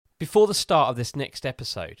Before the start of this next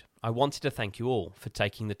episode, I wanted to thank you all for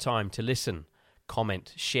taking the time to listen,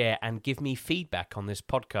 comment, share, and give me feedback on this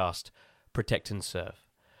podcast, Protect and Serve.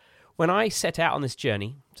 When I set out on this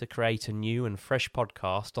journey to create a new and fresh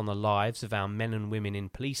podcast on the lives of our men and women in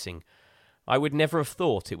policing, I would never have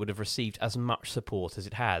thought it would have received as much support as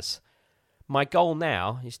it has. My goal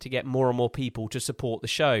now is to get more and more people to support the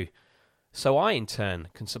show, so I in turn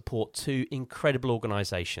can support two incredible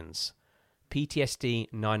organisations,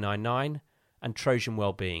 PTSD 999 and Trojan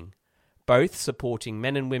Wellbeing, both supporting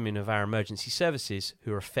men and women of our emergency services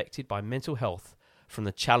who are affected by mental health from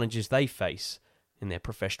the challenges they face in their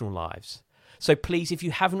professional lives. So please, if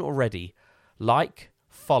you haven't already, like,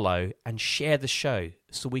 follow and share the show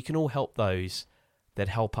so we can all help those that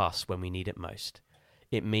help us when we need it most.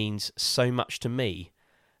 It means so much to me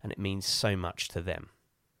and it means so much to them.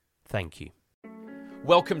 Thank you.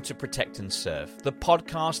 Welcome to Protect and Serve, the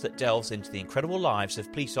podcast that delves into the incredible lives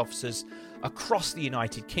of police officers across the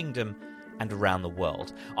United Kingdom and around the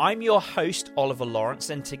world. I'm your host, Oliver Lawrence,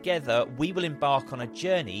 and together we will embark on a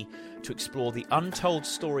journey to explore the untold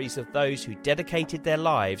stories of those who dedicated their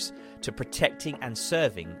lives to protecting and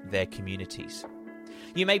serving their communities.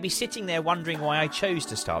 You may be sitting there wondering why I chose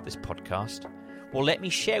to start this podcast. Well, let me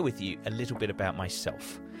share with you a little bit about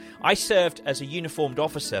myself. I served as a uniformed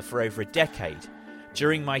officer for over a decade.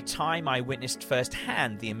 During my time, I witnessed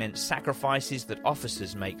firsthand the immense sacrifices that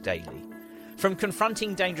officers make daily. From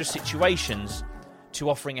confronting dangerous situations to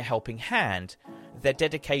offering a helping hand, their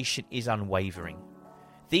dedication is unwavering.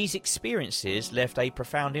 These experiences left a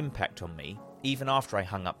profound impact on me, even after I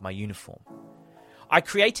hung up my uniform. I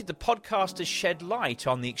created the podcast to shed light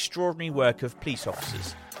on the extraordinary work of police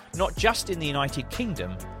officers, not just in the United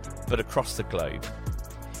Kingdom, but across the globe.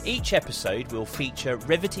 Each episode will feature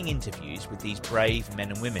riveting interviews with these brave men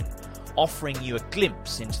and women, offering you a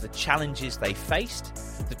glimpse into the challenges they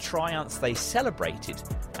faced, the triumphs they celebrated,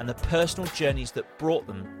 and the personal journeys that brought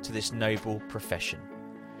them to this noble profession.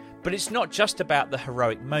 But it's not just about the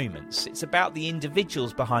heroic moments, it's about the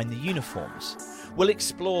individuals behind the uniforms. We'll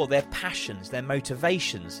explore their passions, their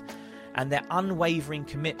motivations, and their unwavering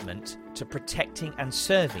commitment to protecting and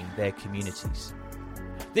serving their communities.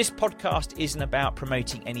 This podcast isn't about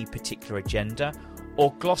promoting any particular agenda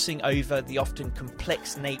or glossing over the often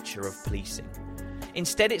complex nature of policing.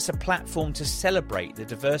 Instead, it's a platform to celebrate the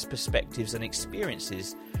diverse perspectives and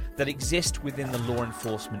experiences that exist within the law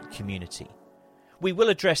enforcement community. We will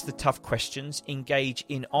address the tough questions, engage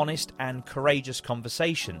in honest and courageous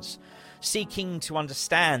conversations, seeking to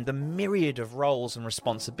understand the myriad of roles and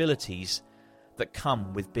responsibilities that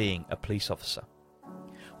come with being a police officer.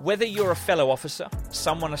 Whether you're a fellow officer,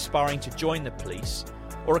 someone aspiring to join the police,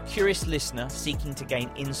 or a curious listener seeking to gain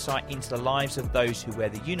insight into the lives of those who wear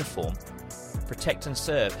the uniform, Protect and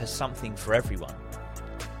Serve has something for everyone.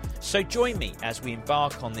 So join me as we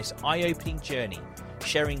embark on this eye-opening journey,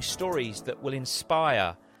 sharing stories that will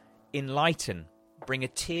inspire, enlighten, bring a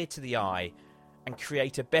tear to the eye, and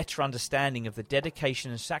create a better understanding of the dedication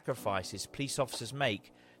and sacrifices police officers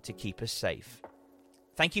make to keep us safe.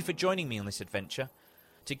 Thank you for joining me on this adventure.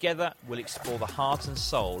 Together, we'll explore the heart and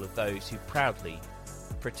soul of those who proudly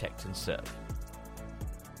protect and serve.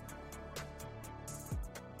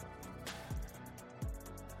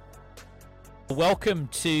 Welcome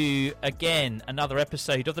to, again, another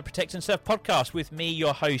episode of the Protect and Serve podcast with me,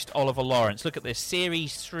 your host, Oliver Lawrence. Look at this,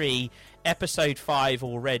 Series 3, Episode 5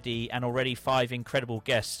 already, and already 5 incredible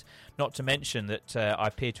guests. Not to mention that I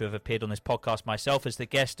appear to have appeared on this podcast myself as the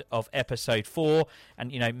guest of Episode 4.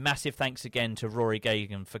 And, massive thanks again to Rory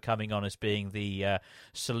Gagan for coming on as being the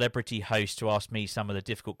celebrity host to ask me some of the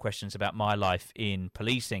difficult questions about my life in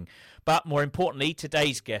policing. But more importantly,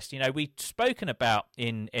 today's guest, we've spoken about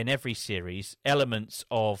in every series elements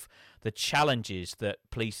of the challenges that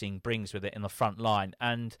policing brings with it in the front line.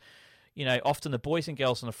 And often the boys and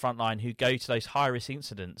girls on the front line who go to those high-risk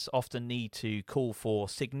incidents often need to call for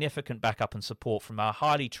significant backup and support from our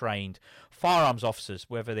highly trained firearms officers,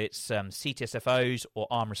 whether it's CTSFOs or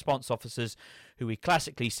armed response officers, who we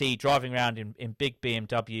classically see driving around in big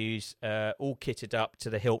BMWs, all kitted up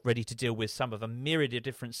to the hilt, ready to deal with some of a myriad of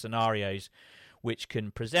different scenarios which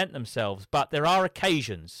can present themselves. But there are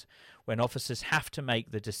occasions when officers have to make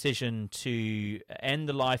the decision to end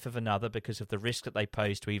the life of another because of the risk that they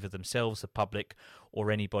pose to either themselves, the public, or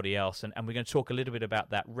anybody else. And we're going to talk a little bit about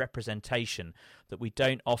that representation that we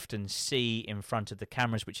don't often see in front of the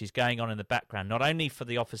cameras, which is going on in the background, not only for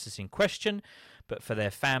the officers in question, but for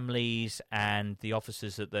their families and the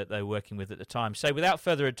officers that they're working with at the time. So without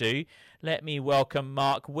further ado, let me welcome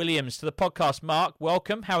Mark Williams to the podcast. Mark,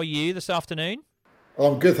 welcome. How are you this afternoon?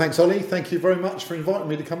 I'm good, thanks, Ollie. Thank you very much for inviting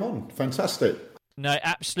me to come on. Fantastic. No,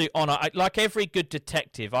 absolute honour. Like every good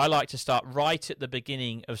detective, I like to start right at the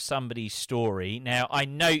beginning of somebody's story. Now, I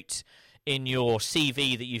note in your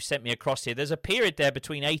CV that you've sent me across here, there's a period there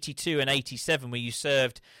between 82 and 87 where you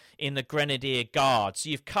served in the Grenadier Guards.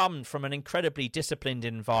 You've come from an incredibly disciplined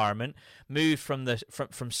environment, moved from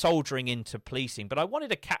soldiering into policing. But I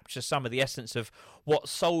wanted to capture some of the essence of what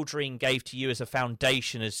soldiering gave to you as a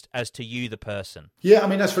foundation as to you, the person. Yeah, I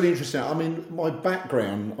mean, that's really interesting. I mean, my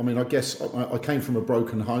background, I mean, I guess I came from a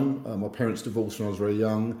broken home. My parents divorced when I was very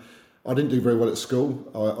young. I didn't do very well at school.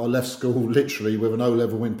 I left school literally with an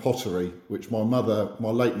O-level in pottery, which my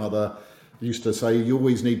late mother, used to say, you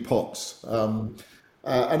always need pots.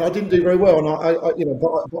 And I didn't do very well. And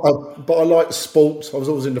but I liked sports. I was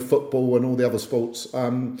always into football and all the other sports.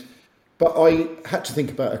 But I had to think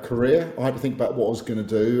about a career. I had to think about what I was going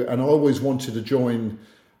to do. And I always wanted to join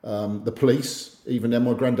the police. Even then,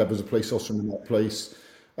 my granddad was a police officer in that police.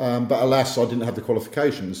 But alas, I didn't have the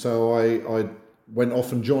qualifications. So I went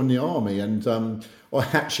off and joined the army, and I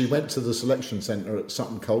actually went to the selection centre at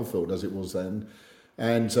Sutton Coldfield, as it was then,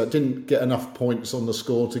 and didn't get enough points on the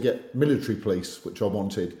score to get military police, which I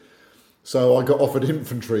wanted. So I got offered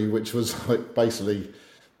infantry, which was like basically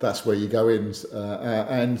that's where you go in.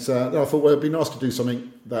 And I thought, well, it'd be nice to do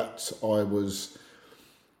something that I was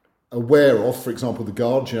aware of, for example, the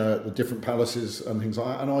Guards, the different palaces and things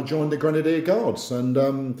like that. And I joined the Grenadier Guards, and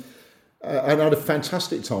I had a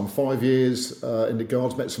fantastic time. 5 years in the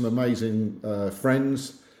Guards, met some amazing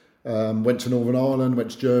friends, went to Northern Ireland, went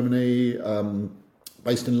to Germany,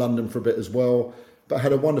 based in London for a bit as well, but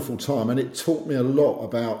had a wonderful time. And it taught me a lot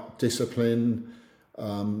about discipline,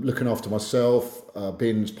 looking after myself,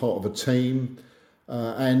 being part of a team.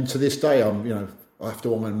 And to this day, I have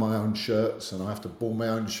to iron my own shirts and I have to buy my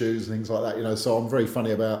own shoes and things like that, so I'm very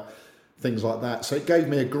funny about things like that. So it gave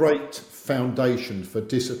me a great foundation for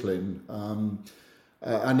discipline.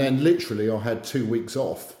 And then literally I had 2 weeks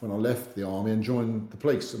off when I left the army and joined the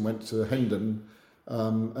police and went to Hendon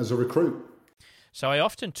as a recruit. So I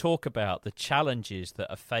often talk about the challenges that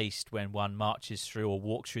are faced when one marches through or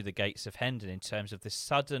walks through the gates of Hendon in terms of this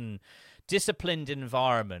sudden disciplined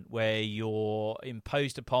environment where you're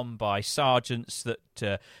imposed upon by sergeants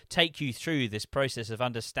that take you through this process of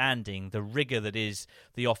understanding the rigour that is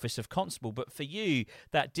the office of constable. But for you,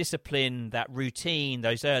 that discipline, that routine,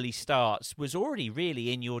 those early starts was already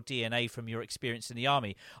really in your DNA from your experience in the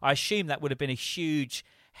army. I assume that would have been a huge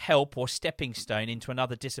help or stepping stone into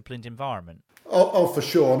another disciplined environment. Oh, for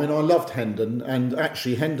sure. I mean, I loved Hendon, and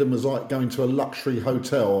actually Hendon was like going to a luxury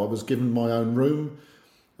hotel. I was given my own room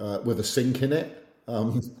with a sink in it.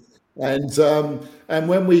 And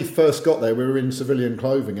when we first got there, we were in civilian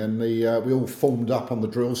clothing, and we all formed up on the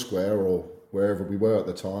drill square or wherever we were at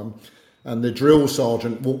the time. And the drill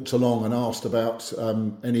sergeant walked along and asked about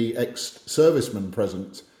any ex-servicemen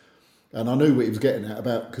present. And I knew what he was getting at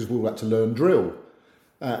about, because we all had to learn drill.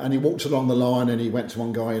 And he walked along the line and he went to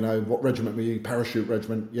one guy, what regiment were you? Parachute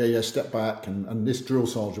regiment. Yeah, step back. And this drill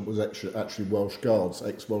sergeant was actually Welsh Guards,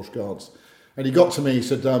 ex-Welsh Guards. And he got to me, he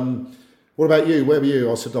said, what about you? Where were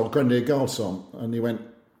you? I said, Grenadier Guards, son. And he went,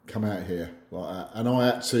 come out here, like that. And I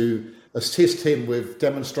had to assist him with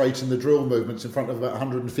demonstrating the drill movements in front of about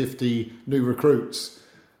 150 new recruits,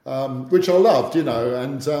 which I loved,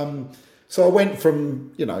 and so I went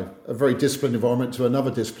from, a very disciplined environment to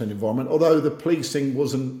another disciplined environment, although the policing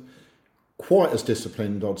wasn't quite as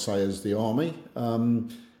disciplined, I'd say, as the army.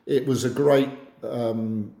 It was a great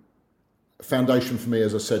foundation for me,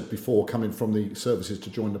 as I said before, coming from the services to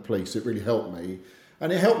join the police. It really helped me.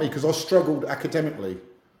 And it helped me because I struggled academically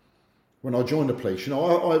when I joined the police.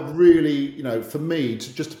 I really, for me,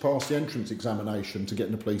 just to pass the entrance examination to get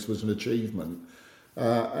in the police was an achievement.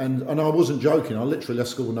 And I wasn't joking. I literally left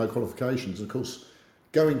school with no qualifications. Of course,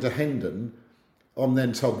 going to Hendon, I'm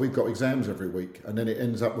then told we've got exams every week, and then it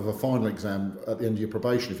ends up with a final exam at the end of your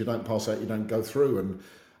probation. If you don't pass that, you don't go through. And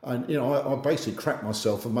I basically cracked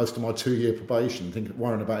myself for most of my 2-year probation,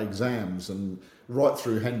 worrying about exams, and right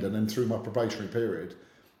through Hendon and through my probationary period,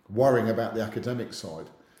 worrying about the academic side.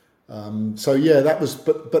 That was.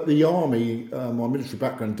 But the army, my military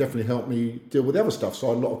background definitely helped me deal with the other stuff. So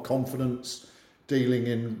I had a lot of confidence dealing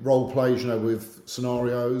in role plays, with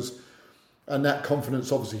scenarios, and that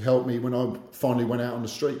confidence obviously helped me when I finally went out on the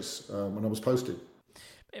streets when I was posted.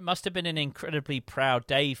 It must have been an incredibly proud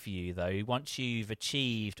day for you, though. Once you've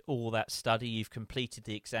achieved all that study, you've completed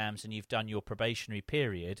the exams, and you've done your probationary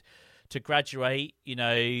period, to graduate,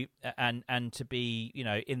 and to be,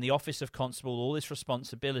 in the office of constable, all this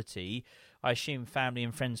responsibility. I assume family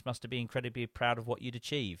and friends must have been incredibly proud of what you'd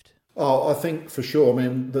achieved. Oh, I think for sure. I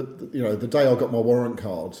mean, the day I got my warrant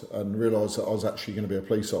card and realised that I was actually going to be a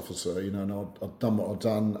police officer, and I'd done what I'd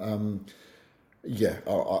done.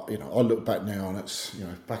 I look back now, and it's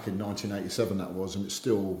back in 1987 that was, and it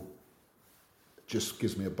still just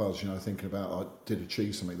gives me a buzz, thinking about I did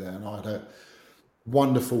achieve something there, and I had a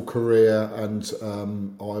wonderful career, and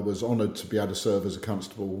I was honoured to be able to serve as a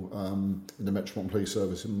constable in the Metropolitan Police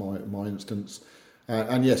Service in my instance.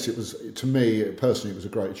 And yes, it was, to me personally, it was a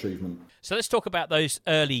great achievement. So let's talk about those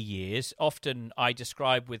early years. Often I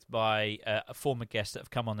describe with my former guests that have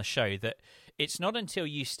come on the show that it's not until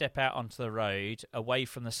you step out onto the road, away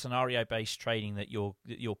from the scenario-based training that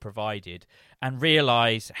you're provided, and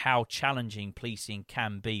realise how challenging policing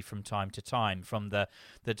can be from time to time, from the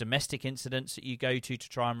domestic incidents that you go to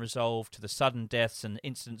try and resolve, to the sudden deaths and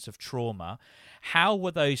incidents of trauma. How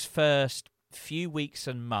were those first few weeks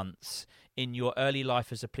and months in your early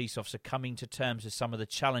life as a police officer coming to terms with some of the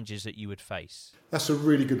challenges that you would face? That's a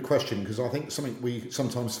really good question, because I think something we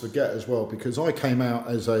sometimes forget as well, because I came out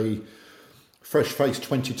as a fresh-faced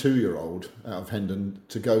 22-year-old out of Hendon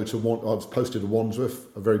to go to I was posted to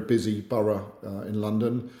Wandsworth, a very busy borough in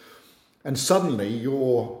London, and suddenly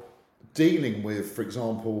you're dealing with, for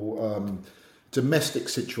example, domestic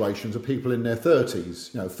situations of people in their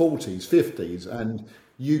 30s, 40s, 50s, and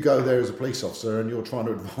you go there as a police officer and you're trying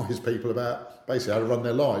to advise people about basically how to run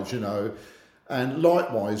their lives, And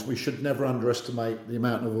likewise, we should never underestimate the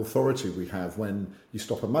amount of authority we have when you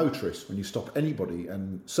stop a motorist, when you stop anybody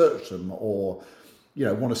and search them, or,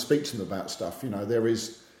 want to speak to them about stuff. There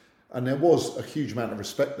was a huge amount of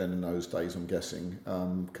respect then in those days, I'm guessing,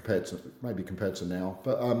 compared to now,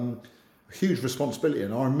 but a huge responsibility.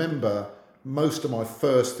 And I remember most of my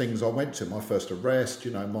first things I went to, my first arrest,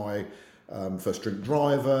 my first drink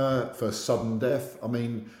driver, first sudden death. I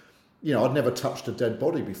mean, I'd never touched a dead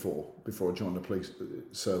body before I joined the police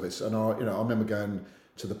service. And I remember going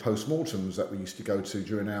to the post-mortems that we used to go to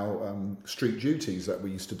during our street duties that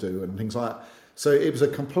we used to do and things like that. So it was a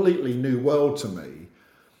completely new world to me.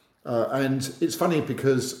 And it's funny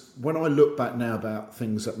because when I look back now about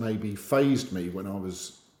things that maybe fazed me when I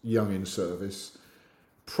was young in service,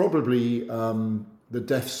 probably the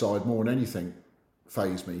death side more than anything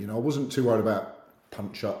fazed me. I wasn't too worried about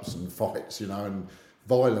punch-ups and fights, and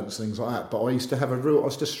violence, things like that. But I used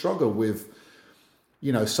to struggle with,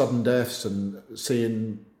 sudden deaths and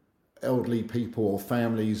seeing elderly people or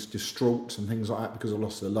families distraught and things like that because they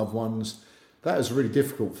lost their loved ones. That is really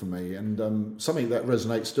difficult for me, and something that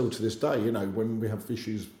resonates still to this day. When we have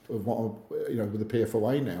issues of with the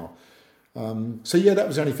PFOA now. That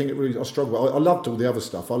was the only thing that really I struggled with. I loved all the other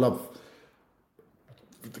stuff. I love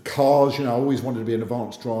the cars. I always wanted to be an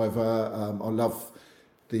advanced driver. I love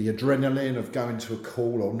the adrenaline of going to a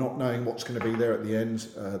call or not knowing what's going to be there at the end,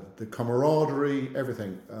 the camaraderie,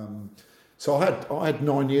 everything. So I had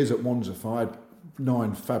 9 years at Wandsworth. I had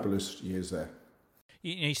 9 fabulous years there.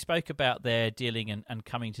 You spoke about their dealing and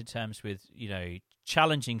coming to terms with,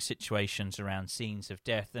 challenging situations around scenes of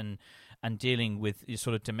death and dealing with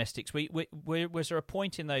sort of domestics. Was there a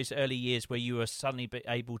point in those early years where you were suddenly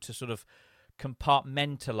able to sort of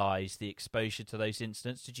compartmentalize the exposure to those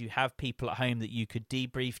incidents? Did you have people at home that you could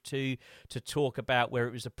debrief to talk about where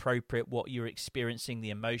it was appropriate, what you were experiencing,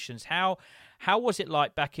 the emotions? How was it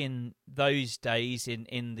like back in those days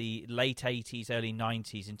in the late 80s, early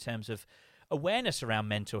 90s in terms of awareness around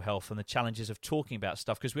mental health and the challenges of talking about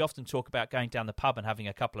stuff? Because we often talk about going down the pub and having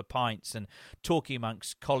a couple of pints and talking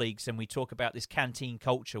amongst colleagues, and we talk about this canteen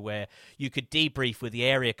culture where you could debrief with the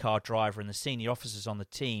area car driver and the senior officers on the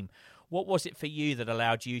team. What was it for you that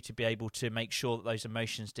allowed you to be able to make sure that those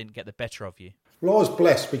emotions didn't get the better of you? Well, I was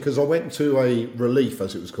blessed because I went to a relief,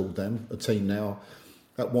 as it was called then, a team now,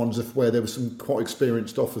 at Wandsworth, where there were some quite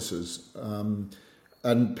experienced officers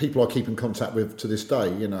and people I keep in contact with to this day,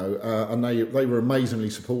 and they were amazingly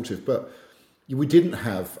supportive. But we didn't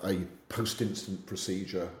have a post-incident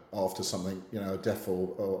procedure after something, a death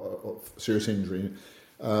or serious injury.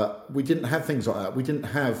 We didn't have things like that. We didn't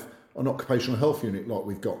have an occupational health unit like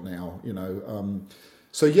we've got now,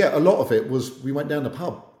 a lot of it was we went down the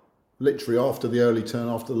pub literally after the early turn,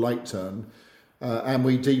 after the late turn, and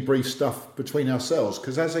we debriefed stuff between ourselves,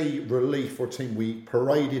 because as a relief or team we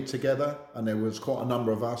paraded together, and there was quite a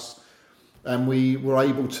number of us, and we were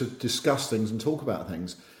able to discuss things and talk about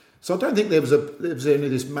things. So I don't think there was any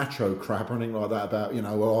of this macho crap or anything like that about,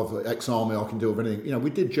 I'm ex-army, I can do anything. We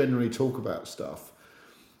did generally talk about stuff.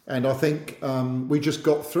 And I think we just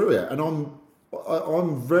got through it. And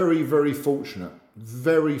I'm very, very fortunate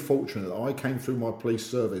that I came through my police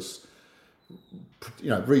service,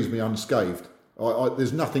 reasonably unscathed.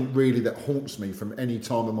 There's nothing really that haunts me from any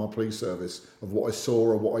time in my police service of what I saw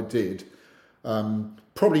or what I did.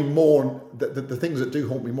 Probably more, the things that do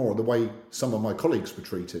haunt me more are the way some of my colleagues were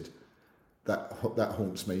treated. That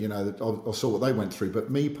haunts me. I saw what they went through. But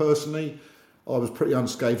me personally, I was pretty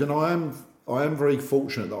unscathed, and I am very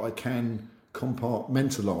fortunate that I can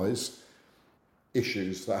compartmentalise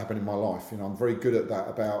issues that happen in my life. I'm very good at that.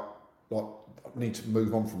 About I need to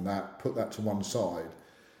move on from that, put that to one side,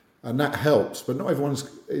 and that helps. But not everyone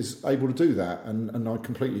is able to do that, and I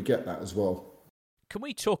completely get that as well. Can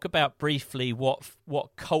we talk about briefly what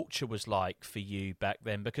culture was like for you back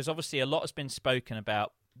then? Because obviously a lot has been spoken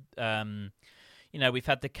about. We've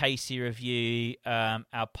had the Casey review.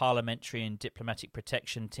 Our parliamentary and diplomatic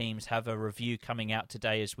protection teams have a review coming out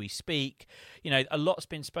today as we speak. A lot's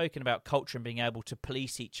been spoken about culture and being able to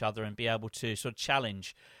police each other and be able to sort of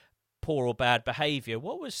challenge poor or bad behaviour.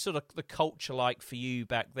 What was sort of the culture like for you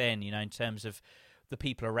back then, in terms of the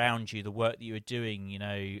people around you, the work that you were doing?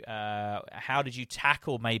 How did you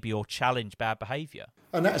tackle maybe or challenge bad behaviour?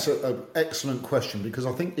 And that's an excellent question, because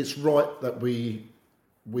I think it's right that we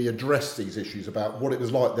address these issues about what it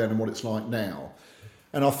was like then and what it's like now.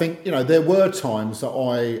 And I think, there were times that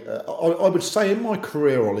I would say in my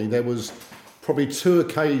career, Ollie, there was probably 2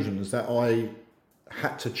 occasions that I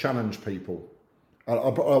had to challenge people. I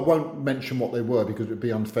won't mention what they were because it would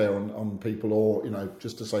be unfair on people, or,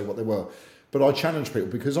 just to say what they were. But I challenged people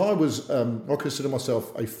because I consider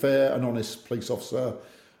myself a fair and honest police officer.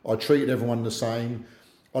 I treated everyone the same.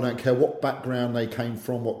 I don't care what background they came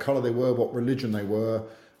from, what colour they were, what religion they were.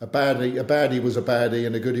 A baddie was a baddie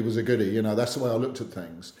and a goodie was a goodie. That's the way I looked at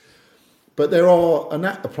things. But and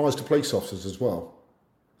that applies to police officers as well.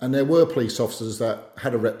 And there were police officers that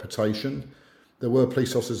had a reputation. There were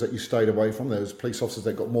police officers that you stayed away from. There was police officers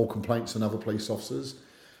that got more complaints than other police officers.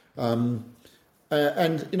 They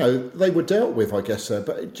were dealt with, I guess.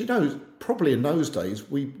 But, probably in those days,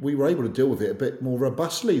 we were able to deal with it a bit more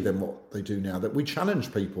robustly than what they do now, that we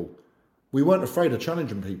challenged people. We weren't afraid of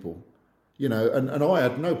challenging people, and I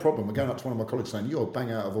had no problem going up to one of my colleagues saying, "You're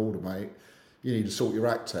bang out of order, mate. You need to sort your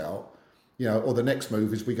act out." Or the next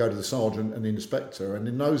move is we go to the sergeant and the inspector. And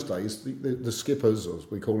in those days, the skippers, as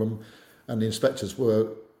we call them, and the inspectors were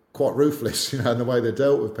quite ruthless, in the way they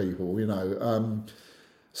dealt with people,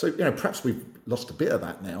 So, perhaps we've lost a bit of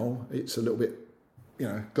that now. It's a little bit,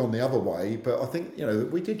 gone the other way. But I think,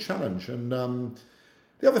 we did challenge. And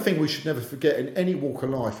the other thing we should never forget in any walk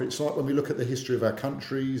of life, it's like when we look at the history of our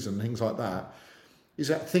countries and things like that, is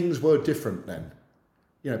that things were different then.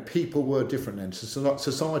 People were different then.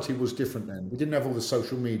 Society was different then. We didn't have all the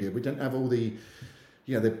social media. We didn't have all the,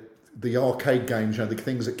 the arcade games, the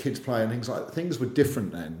things that kids play and things like that. Things were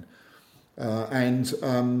different then. And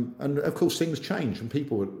of course things change and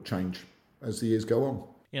people would change as the years go on.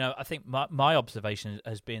 I think my observation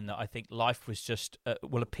has been that I think life was just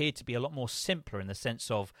appear to be a lot more simpler in the sense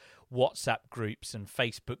of WhatsApp groups and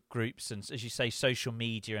Facebook groups and, as you say, social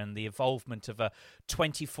media and the involvement of a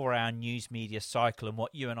 24-hour news media cycle, and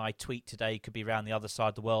what you and I tweet today could be around the other side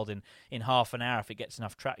of the world in half an hour if it gets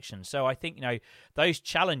enough traction. So I think, those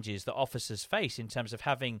challenges that officers face in terms of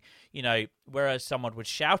having, whereas someone would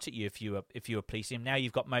shout at you if you were policing, now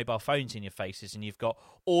you've got mobile phones in your faces and you've got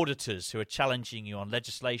auditors who are challenging you on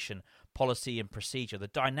legislation, policy and procedure. The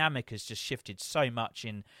dynamic has just shifted so much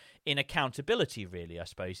in accountability, really, I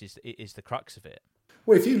suppose, is the crux of it.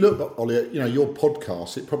 Well, if you look, Ollie, at your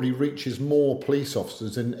podcast, it probably reaches more police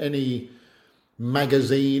officers than any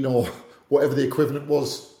magazine or whatever the equivalent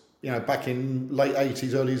was, back in late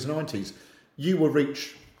 80s, early 90s. You will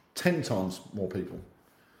reach 10 times more people.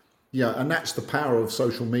 And that's the power of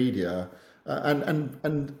social media. And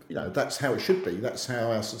that's how it should be. That's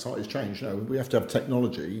how our society's changed. We have to have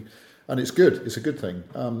technology. And it's good. It's a good thing.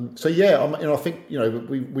 I think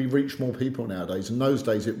we reach more people nowadays. In those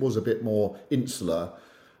days, it was a bit more insular,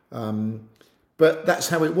 but that's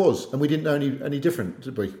how it was, and we didn't know any different,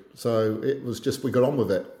 did we? So it was just we got on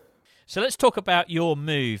with it. So let's talk about your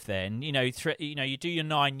move then. You do your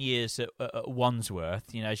 9 years at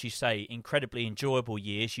Wandsworth. As you say, incredibly enjoyable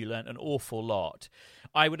years. You learnt an awful lot.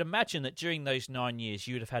 I would imagine that during those 9 years,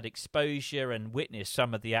 you would have had exposure and witnessed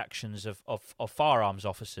some of the actions of firearms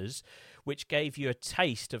officers, which gave you a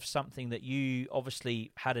taste of something that you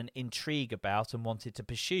obviously had an intrigue about and wanted to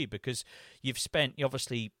pursue, because you've spent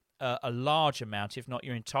obviously a large amount, if not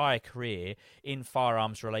your entire career, in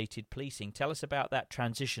firearms-related policing. Tell us about that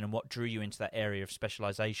transition and what drew you into that area of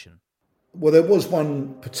specialisation. Well, there was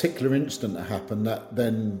one particular incident that happened that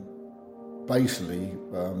then basically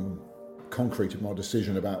concreted my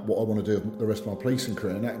decision about what I want to do with the rest of my policing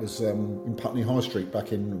career, and that was in Putney High Street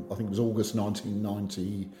back in, I think it was August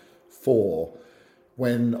 1994.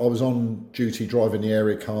 when I was on duty driving the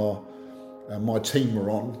area car. My team were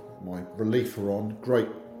on, my relief were on, great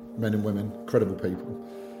men and women, incredible people.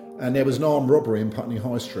 And there was an armed robbery in Putney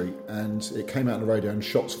High Street, and it came out on the radio and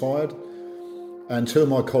shots fired. And two of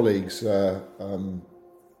my colleagues,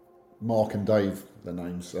 Mark and Dave, their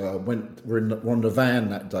names, were on the van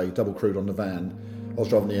that day, double crewed on the van. I was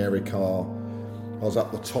driving the area car. I was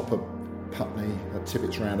up the top of Putney at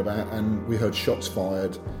Tippett's roundabout, and we heard shots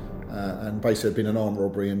fired. And basically, there'd been an armed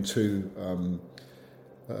robbery, and two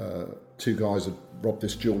guys had robbed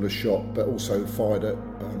this jeweler's shop, but also fired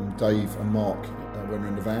at Dave and Mark when they were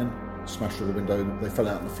in the van, smashed through the window. They fell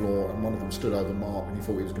out on the floor, and one of them stood over Mark, and he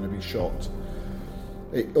thought he was going to be shot.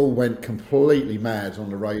 It all went completely mad on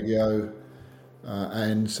the radio,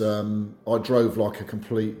 and I drove like a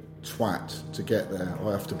complete twat to get there.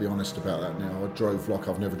 I have to be honest about that now. I drove like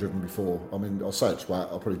I've never driven before. I mean, I'll say it's twat,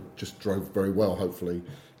 I probably just drove very well, hopefully.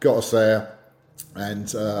 Got us there,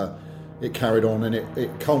 and it carried on, and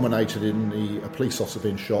it culminated in a police officer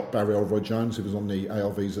being shot, Barry Olroyd Jones, who was on the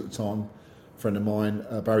ARVs at the time, a friend of mine.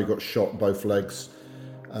 Barry got shot in both legs.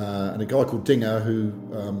 And a guy called Dinger who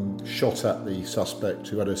shot at the suspect,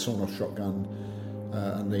 who had a sawn-off shotgun,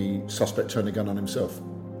 and the suspect turned the gun on himself.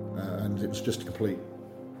 And it was just a complete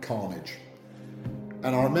carnage.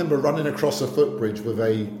 And I remember running across a footbridge with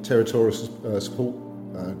a territorial support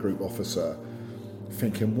group officer,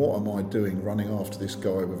 thinking, what am I doing running after this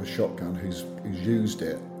guy with a shotgun who's used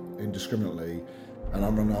it indiscriminately, and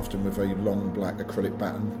I'm running after him with a long black acrylic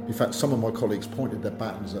baton. In fact, some of my colleagues pointed their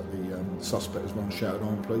batons at the suspect as well and shouted,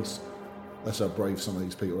 "Armed police." That's how brave some of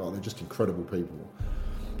these people are. They're just incredible people.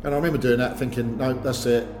 And I remember doing that, thinking, no, that's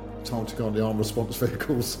it, time to go on the armed response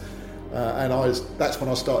vehicles. That's when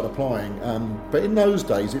I started applying. But in those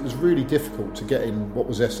days, it was really difficult to get in what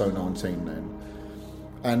was SO19 then.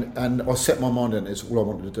 And I set my mind on it, it's all I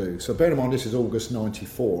wanted to do. So bear in mind, this is August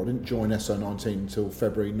 94. I didn't join SO19 until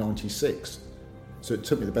February 96. So it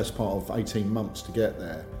took me the best part of 18 months to get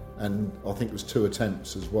there. And I think it was 2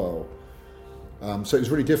 attempts as well. So it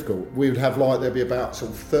was really difficult. We would have there'd be about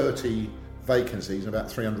sort of 30 vacancies and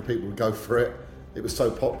about 300 people would go for it. It was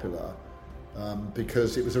so popular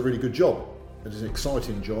because it was a really good job. It was an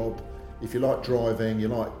exciting job. If you like driving,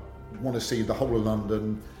 want to see the whole of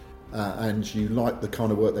London, and you like the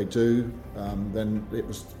kind of work they do, then it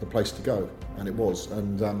was the place to go, and it was.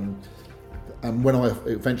 And when I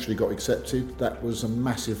eventually got accepted, that was a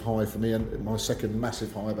massive high for me, and my second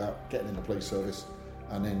massive high about getting in the police service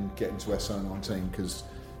and then getting to SO19, because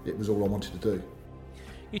it was all I wanted to do.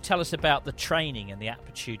 You tell us about the training and the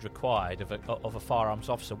aptitude required of a firearms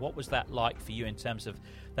officer. What was that like for you in terms of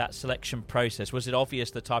that selection process? Was it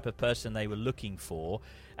obvious the type of person they were looking for,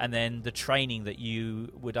 and then the training that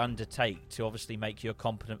you would undertake to obviously make you a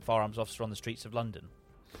competent firearms officer on the streets of London?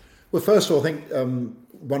 Well, first of all, I think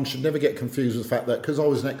one should never get confused with the fact that because I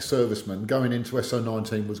was an ex-serviceman, going into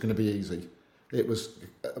SO19 was going to be easy. It was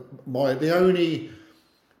the only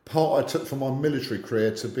part I took from my military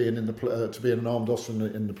career to being an armed officer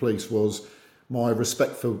in the police was my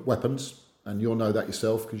respect for weapons, and you'll know that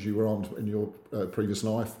yourself because you were armed in your previous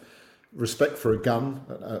life. Respect for a gun,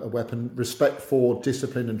 a weapon, respect for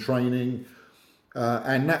discipline and training,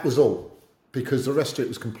 and that was all, because the rest of it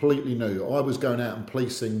was completely new. I was going out and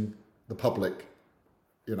policing the public.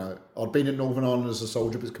 I'd been in Northern Ireland as a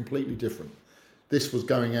soldier, but it's completely different. This was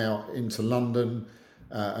going out into London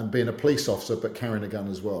and being a police officer, but carrying a gun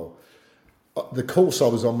as well. The course I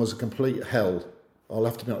was on was a complete hell. I'll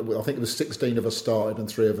have to be honest, I think it was 16 of us started and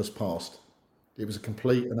 3 of us passed. It was a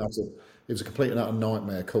complete and utter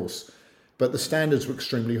nightmare course. But the standards were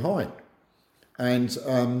extremely high. And,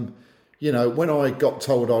 when I got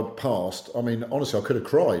told I'd passed, I mean, honestly, I could have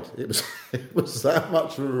cried. It was that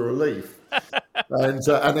much of a relief. And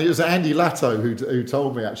it was Andy Latto who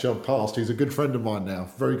told me actually I'd passed. He's a good friend of mine now,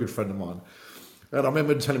 very good friend of mine. And I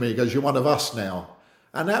remember him telling me, he goes, "You're one of us now."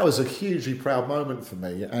 And that was a hugely proud moment for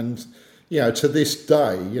me. And, to this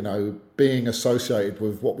day, being associated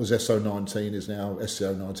with what was SO19 is now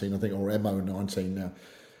SCO19, I think, or MO19 now.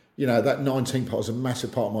 That 19 part was a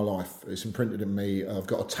massive part of my life. It's imprinted in me. I've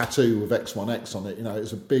got a tattoo with X1X on it.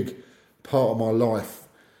 It's a big part of my life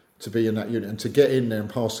to be in that unit. And to get in there and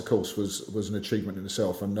pass the course was an achievement in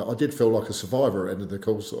itself. And I did feel like a survivor at the end of the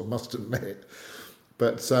course, I must admit.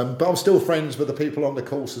 But I'm still friends with the people on the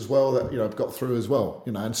course as well that got through as well.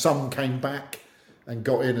 And some came back and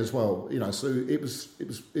got in as well. So it was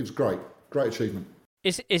great achievement.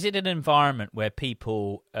 Is it an environment where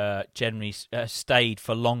people generally stayed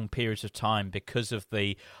for long periods of time because of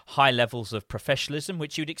the high levels of professionalism,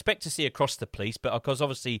 which you'd expect to see across the police, but of course,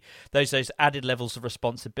 obviously, those added levels of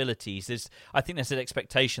responsibilities, I think there's an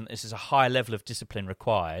expectation that this is a high level of discipline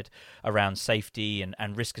required around safety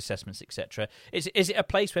and risk assessments, etc. Is it a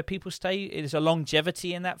place where people stay? Is there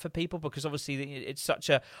longevity in that for people? Because obviously, it's such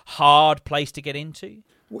a hard place to get into.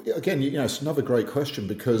 Well, again, it's another great question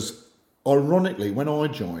because, ironically, when I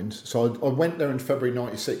joined, so I went there in February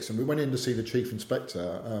 '96, and we went in to see the chief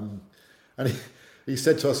inspector, and he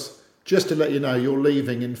said to us, "Just to let you know, you're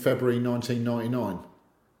leaving in February 1999."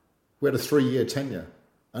 We had a 3-year tenure,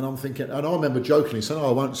 and I'm thinking, and I remember jokingly saying, "Oh,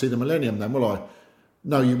 I won't see the millennium then, will I?"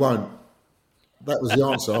 "No, you won't." That was the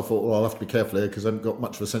answer. I thought, well, I'll have to be careful here because I haven't got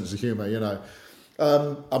much of a sense of humour,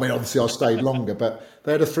 I mean, obviously I stayed longer, but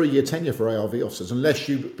they had a 3-year tenure for ARV officers, unless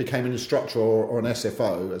you became an instructor or an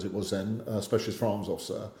SFO, as it was then, a Specialist Firearms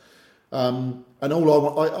Officer. And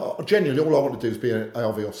genuinely, all I want to do is be an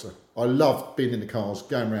ARV officer. I love being in the cars,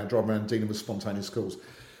 going around, driving around, dealing with spontaneous calls.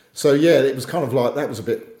 So, yeah, it was kind of like, that was a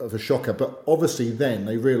bit of a shocker. But obviously then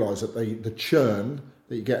they realised that the churn,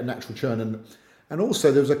 that you get a natural churn, and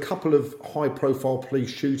also there was a couple of high-profile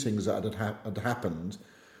police shootings that had happened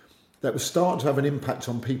that was starting to have an impact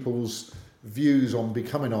on people's views on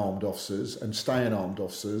becoming armed officers and staying armed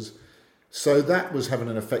officers. So that was having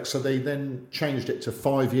an effect. So they then changed it to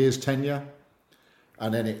 5 years tenure,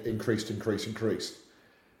 and then it increased.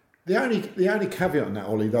 The only caveat on that,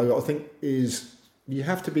 Ollie, though, I think, is you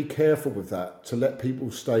have to be careful with that to let people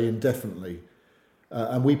stay indefinitely.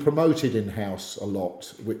 And we promoted in-house a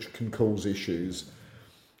lot, which can cause issues.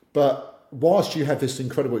 But whilst you have this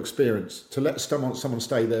incredible experience, to let someone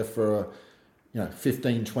stay there for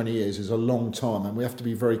 15, 20 years is a long time, and we have to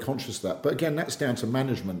be very conscious of that. But again, that's down to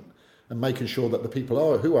management and making sure that the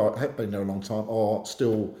people who have been there a long time are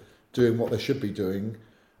still doing what they should be doing,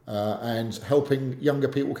 and helping younger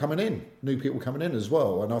people coming in, new people coming in as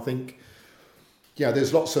well. And I think,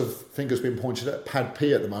 there's lots of fingers being pointed at Pad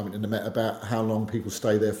P at the moment in the Met about how long people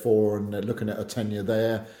stay there for, and they're looking at a tenure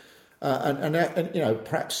there. And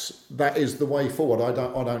perhaps that is the way forward. I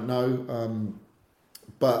don't know,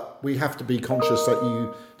 but we have to be conscious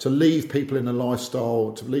that to leave people in a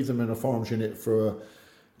lifestyle, to leave them in a firearms unit for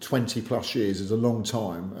 20 plus years is a long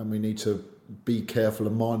time, and we need to be careful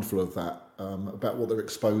and mindful of that, about what they're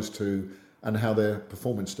exposed to and how they're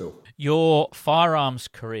performing still. Your firearms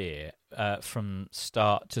career from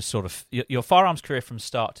start to your firearms career from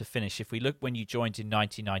start to finish. If we look when you joined in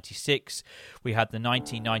 1996, we had the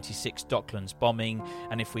 1996 Docklands bombing,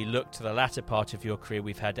 and if we look to the latter part of your career,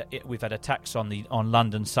 we've had attacks on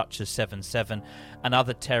London, such as 7/7, and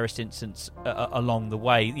other terrorist incidents along the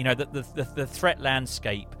way. The threat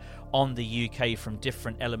landscape on the UK from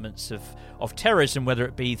different elements of terrorism, whether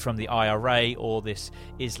it be from the IRA or this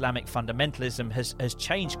Islamic fundamentalism, has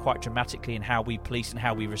changed quite dramatically in how we police and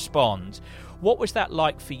how we respond. What was that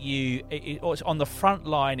like for you on the front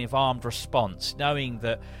line of armed response, knowing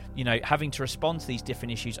that, having to respond to these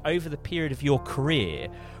different issues over the period of your career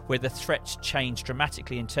where the threats changed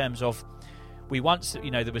dramatically in terms of, there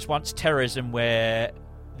was once terrorism where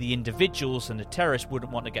the individuals and the terrorists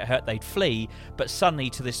wouldn't want to get hurt, they'd flee, but suddenly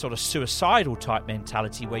to this sort of suicidal type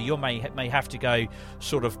mentality where you may have to go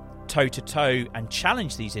sort of toe-to-toe and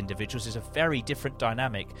challenge these individuals is a very different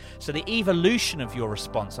dynamic. So the evolution of your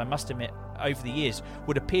response, I must admit, over the years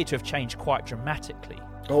would appear to have changed quite dramatically.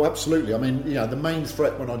 Oh, absolutely. I mean, the main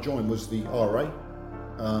threat when I joined was the IRA.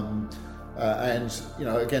 And,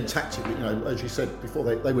 again, tactically, as you said before,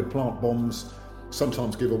 they would plant bombs,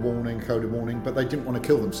 sometimes give a warning, coded warning, but they didn't want to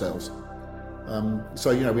kill themselves.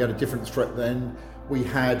 So, we had a different threat then. We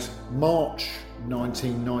had March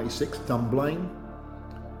 1996 Dunblane,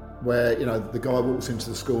 where, the guy walks into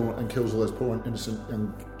the school and kills all those poor innocent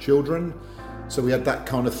young children. So we had that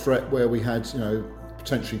kind of threat where we had,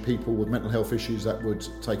 potentially people with mental health issues that would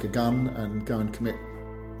take a gun and go and commit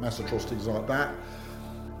mass atrocities like that.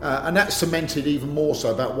 And that cemented even more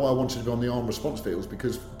so about why I wanted to be on the armed response fields,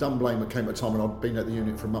 because Dunblane came at a time when I'd been at the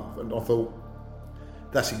unit for a month, and I thought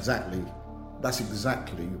that's exactly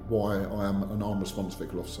why I am an armed response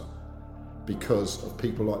vehicle officer, because of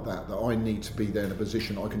people like that I need to be there in a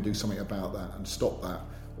position I can do something about that and stop that,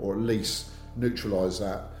 or at least neutralise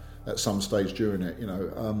that at some stage during it.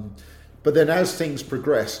 But then as things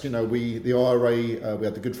progressed, the IRA, we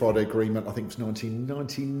had the Good Friday Agreement, I think it was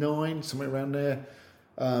 1999, somewhere around there.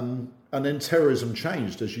 And then terrorism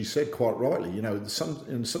changed, as you said quite rightly. And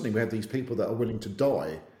suddenly we have these people that are willing to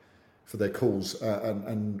die for their cause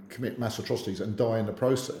and commit mass atrocities and die in the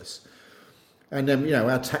process. And then,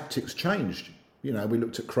 our tactics changed. We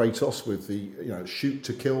looked at Kratos with the shoot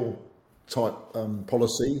to kill type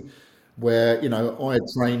policy, where I had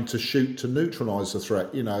trained to shoot to neutralise the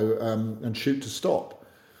threat, and shoot to stop,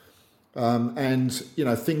 and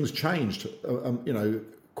things changed,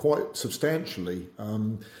 quite substantially.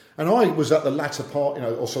 And I was at the latter part,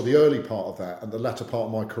 also the early part of that, and the latter part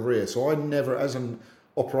of my career. So I never, as an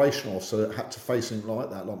operational officer, had to face anything like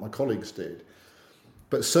that, like my colleagues did.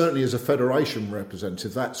 But certainly as a Federation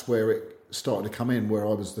representative, that's where it started to come in, where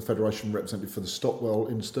I was the Federation representative for the Stockwell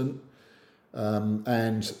incident,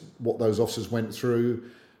 and what those officers went through.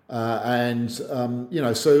 So I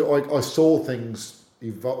saw things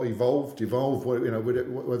evolve, whether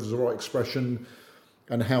there's the right expression,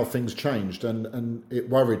 and how things changed. And it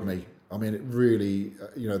worried me. I mean, it really,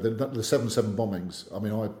 the 7/7 bombings. I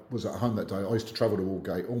mean, I was at home that day. I used to travel to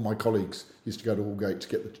Aldgate. All my colleagues used to go to Aldgate to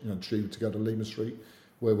get the tube to go to Lima Street,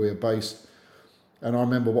 where we were based. And I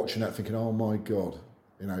remember watching that thinking, oh my God,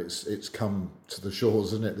 it's come to the shores,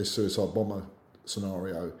 isn't it, this suicide bomber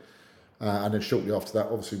scenario. And then shortly after that,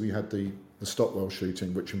 obviously, we had the Stockwell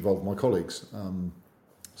shooting, which involved my colleagues.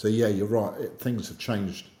 So yeah, you're right. Things have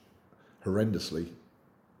changed horrendously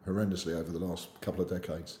over the last couple of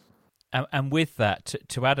decades. And with that,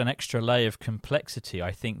 to add an extra layer of complexity,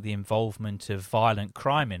 I think the involvement of violent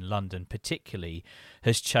crime in London particularly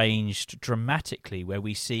has changed dramatically, where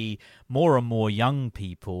we see more and more young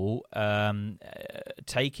people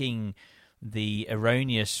taking the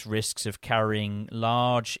erroneous risks of carrying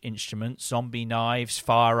large instruments, zombie knives,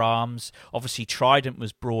 firearms. Obviously, Trident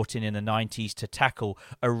was brought in the 90s to tackle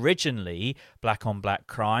originally black-on-black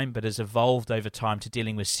crime, but has evolved over time to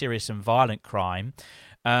dealing with serious and violent crime.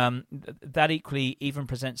 That equally even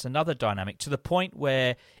presents another dynamic, to the point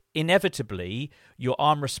where inevitably your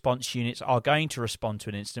armed response units are going to respond to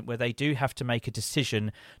an incident where they do have to make a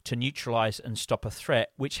decision to neutralise and stop a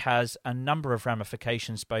threat, which has a number of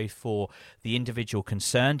ramifications both for the individual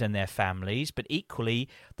concerned and their families, but equally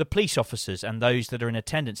the police officers and those that are in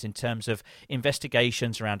attendance, in terms of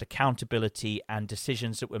investigations around accountability and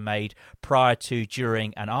decisions that were made prior to,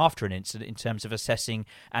 during and after an incident, in terms of assessing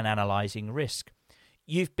and analysing risk.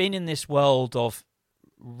 You've been in this world of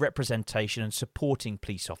representation and supporting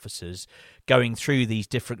police officers going through these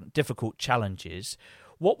difficult challenges.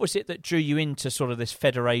 What was it that drew you into sort of this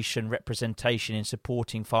Federation representation in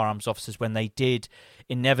supporting firearms officers when they did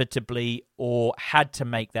inevitably or had to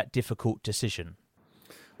make that difficult decision?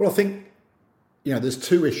 Well, I think, there's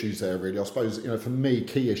two issues there, really. I suppose, for me,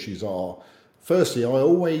 key issues are, firstly, I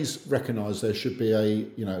always recognise there should be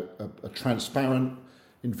a transparent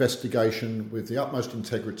investigation with the utmost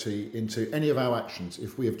integrity into any of our actions.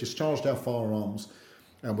 If we have discharged our firearms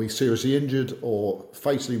and we seriously injured or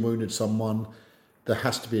fatally wounded someone, there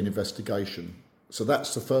has to be an investigation. So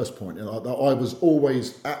that's the first point. I was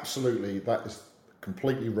always absolutely, that is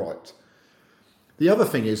completely right. The other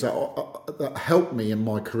thing is that helped me in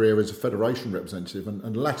my career as a Federation representative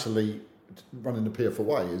and latterly running the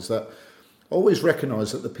PFOA, is that I always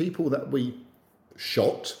recognise that the people that we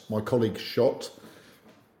shot, my colleagues shot,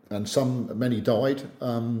 and many died,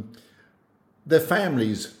 their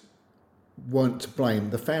families weren't to blame.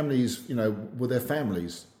 The families, were their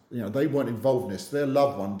families. They weren't involved in this. Their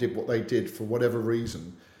loved one did what they did for whatever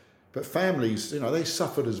reason. But families, they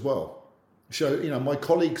suffered as well. So, my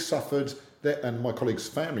colleagues suffered, and my colleagues'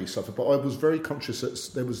 families suffered, but I was very conscious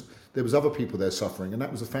that there was other people there suffering, and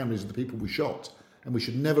that was the families of the people we shot. And we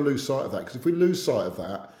should never lose sight of that, because if we lose sight of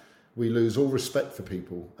that, we lose all respect for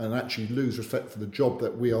people and actually lose respect for the job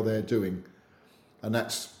that we are there doing. And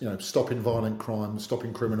that's, stopping violent crime,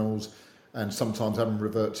 stopping criminals, and sometimes having to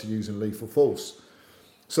revert to using lethal force.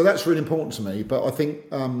 So that's really important to me. But I think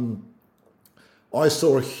I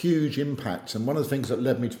saw a huge impact. And one of the things that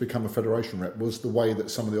led me to become a Federation rep was the way that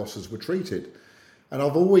some of the officers were treated. And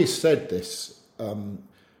I've always said this,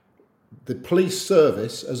 the police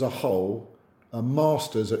service as a whole are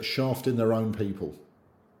masters at shafting their own people.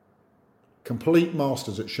 Complete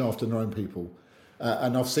masters at shafting their own people.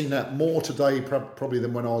 And I've seen that more today probably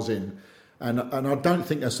than when I was in. And I don't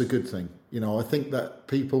think that's a good thing. I think that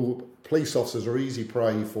police officers are easy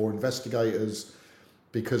prey for investigators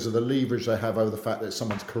because of the leverage they have over the fact that it's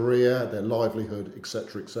someone's career, their livelihood,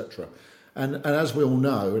 etc., etc. And as we all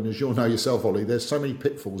know, and as you'll know yourself, Ollie, there's so many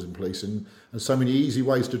pitfalls in policing and so many easy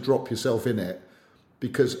ways to drop yourself in it,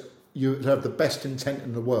 because you have the best intent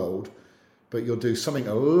in the world, but you'll do something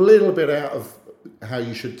a little bit out of how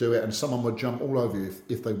you should do it, and someone would jump all over you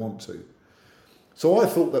if they want to. So I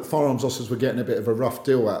thought that firearms officers were getting a bit of a rough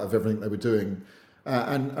deal out of everything they were doing.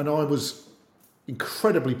 And I was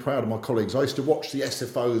incredibly proud of my colleagues. I used to watch the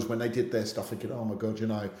SFOs when they did their stuff thinking, oh my God,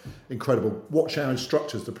 incredible. Watch our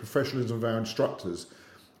instructors, the professionalism of our instructors,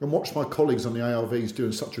 and watch my colleagues on the ARVs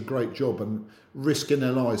doing such a great job and risking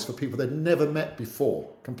their lives for people they'd never met before,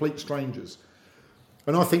 complete strangers.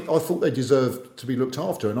 And I thought they deserved to be looked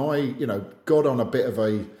after. And I, got on a bit of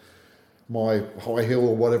my high hill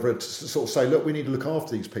or whatever to sort of say, look, we need to look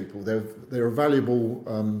after these people. They're a valuable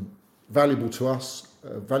to us,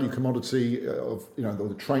 value commodity of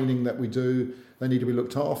the training that we do. They need to be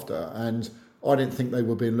looked after, and I didn't think they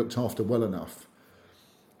were being looked after well enough.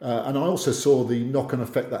 And I also saw the knock-on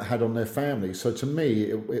effect that had on their families. So to me,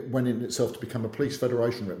 it went in itself to become a police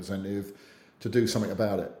federation representative to do something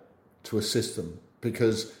about it, to assist them,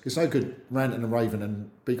 because it's no good ranting and raving,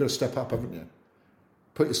 but you've got to step up, haven't you?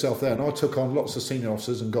 Put yourself there. And I took on lots of senior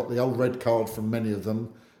officers and got the old red card from many of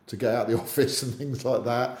them to get out of the office and things like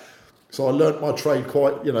that. So I learnt my trade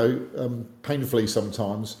quite, painfully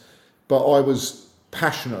sometimes. But I was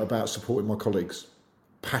passionate about supporting my colleagues.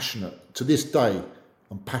 Passionate. To this day,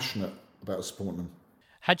 I'm passionate about supporting them.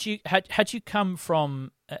 Had you come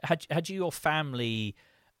from had you your family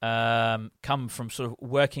come from sort of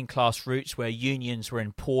working class roots where unions were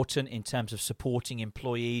important in terms of supporting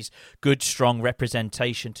employees, good strong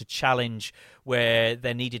representation to challenge where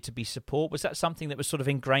there needed to be support? Was that something that was sort of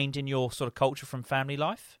ingrained in your sort of culture from family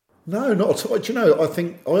life? No, not at all. Do I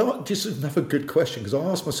think this is another good question, because I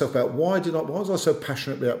asked myself about why was I so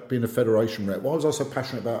passionate about being a federation rep? Why was I so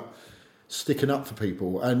passionate about sticking up for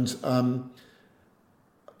people? And I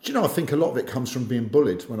think a lot of it comes from being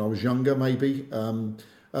bullied when I was younger, maybe.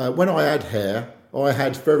 When I had hair, I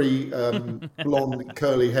had very blonde,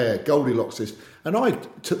 curly hair, Goldilocks-ish. And I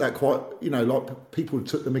took that quite, like people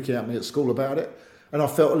took the mickey out of me at school about it. And I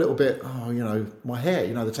felt a little bit, my hair,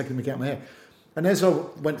 they're taking the mickey out of my hair. And as I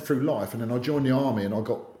went through life, and then I joined the army, and I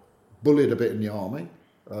got bullied a bit in the army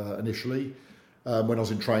initially when I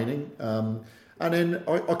was in training. And then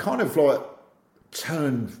I kind of like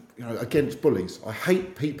turned, against bullies. I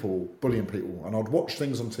hate people bullying people. And I'd watch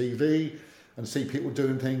things on TV and see people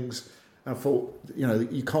doing things, and I thought,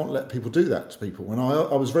 you can't let people do that to people. And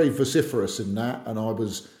I was very vociferous in that, and I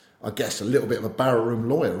was, I guess, a little bit of a barrack room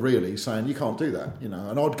lawyer, really, saying you can't do that,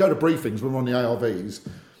 And I'd go to briefings when we were on the ARVs,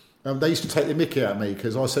 and they used to take the mickey out of me,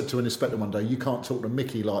 because I said to an inspector one day, you can't talk to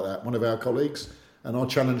Mickey like that, one of our colleagues, and I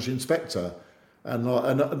challenged the inspector. And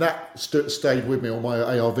that stayed with me on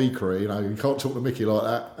my ARV career, you can't talk to Mickey like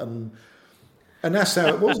that. And that's how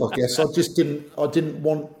it was, I guess. I didn't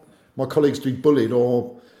want my colleagues to be bullied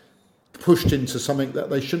or pushed into something that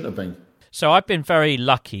they shouldn't have been. So I've been very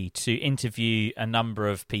lucky to interview a number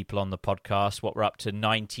of people on the podcast. We're up to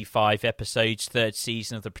 95 episodes, third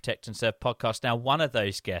season of the Protect and Serve podcast. Now, one of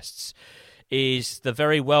those guests is the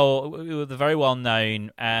very well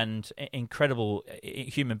known and incredible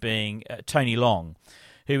human being, Tony Long,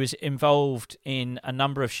 who was involved in a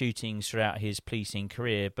number of shootings throughout his policing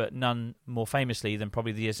career, but none more famously than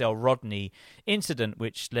probably the Azelle Rodney incident,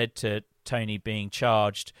 which led to Tony being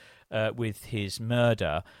charged with his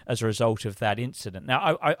murder as a result of that incident.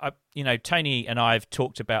 Now, I Tony and I have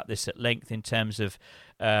talked about this at length in terms of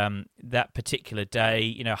that particular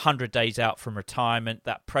day, 100 days out from retirement,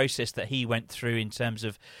 that process that he went through in terms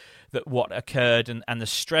of what occurred and the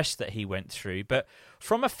stress that he went through. But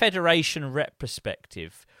from a Federation rep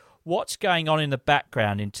perspective, what's going on in the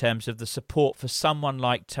background in terms of the support for someone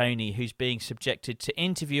like Tony, who's being subjected to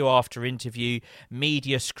interview after interview,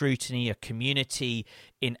 media scrutiny, a community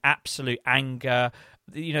in absolute anger?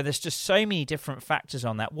 There's just so many different factors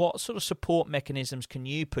on that. What sort of support mechanisms can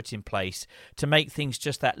you put in place to make things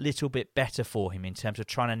just that little bit better for him in terms of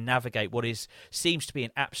trying to navigate what seems to be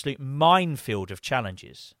an absolute minefield of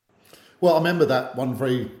challenges? Well, I remember that one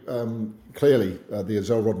very clearly, the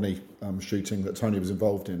Azelle Rodney shooting that Tony was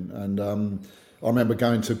involved in. And I remember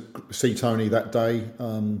going to see Tony that day.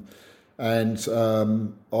 And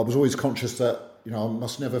I was always conscious that, I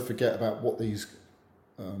must never forget about what these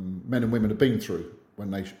men and women have been through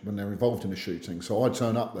when they're involved in a shooting. So I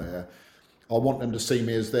turn up there. I want them to see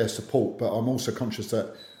me as their support, but I'm also conscious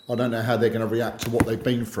that I don't know how they're going to react to what they've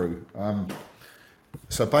been through.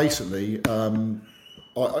 So basically...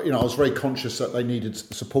 I was very conscious that they needed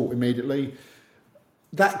support immediately.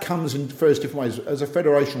 That comes in various different ways. As a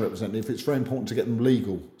federation representative, it's very important to get them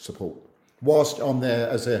legal support. Whilst I'm there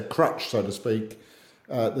as a crutch, so to speak,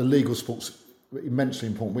 the legal support's immensely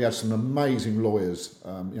important. We had some amazing lawyers,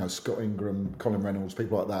 Scott Ingram, Colin Reynolds,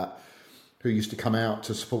 people like that, who used to come out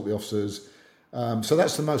to support the officers. So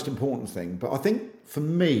that's the most important thing. But I think for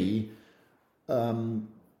me...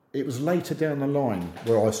 it was later down the line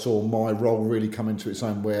where I saw my role really come into its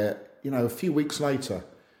own, where, a few weeks later,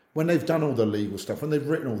 when they've done all the legal stuff, when they've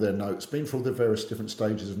written all their notes, been through all the various different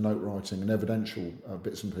stages of note writing and evidential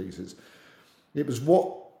bits and pieces, it was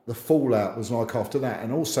what the fallout was like after that,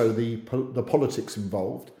 and also the politics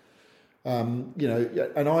involved. And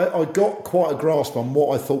I got quite a grasp on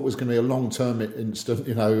what I thought was going to be a long-term incident,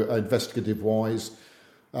 investigative wise.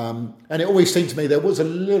 And it always seemed to me there was a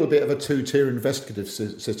little bit of a two-tier investigative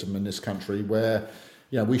system in this country where,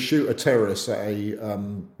 we shoot a terrorist at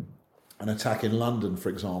an attack in London, for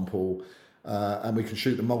example, and we can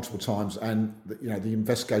shoot them multiple times, and the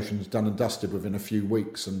investigation is done and dusted within a few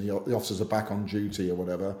weeks, and the officers are back on duty or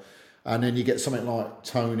whatever. And then you get something like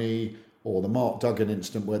Tony or the Mark Duggan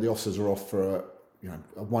incident where the officers are off for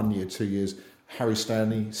a 1 year, 2 years. Harry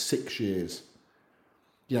Stanley, 6 years.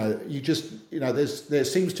 There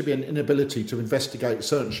seems to be an inability to investigate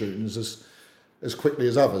certain shootings as quickly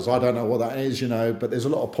as others. I don't know what that is, but there's a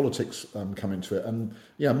lot of politics come into it. And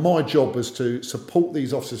my job was to support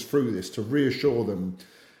these officers through this, to reassure them,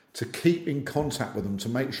 to keep in contact with them, to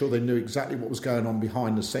make sure they knew exactly what was going on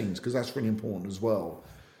behind the scenes, because that's really important as well.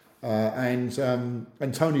 And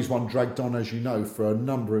Tony's one dragged on, as you know, for a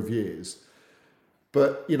number of years.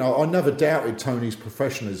 But, I never doubted Tony's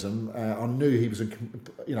professionalism. I knew he was,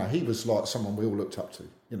 he was like someone we all looked up to.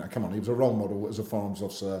 Come on, he was a role model as a firearms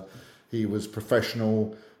officer. He was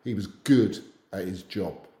professional. He was good at his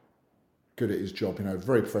job.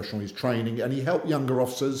 Very professional. He's training, and he helped younger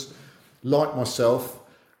officers like myself.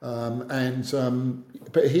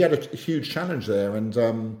 But he had a huge challenge there, and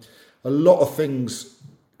a lot of things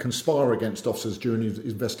conspire against officers during his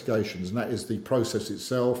investigations, and that is the process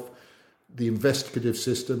itself, the investigative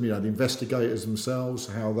system, the investigators themselves,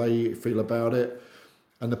 how they feel about it,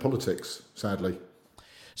 and the politics, sadly.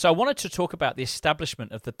 So I wanted to talk about the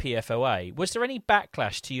establishment of the PFOA. Was there any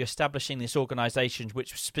backlash to you establishing this organisation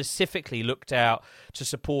which specifically looked out to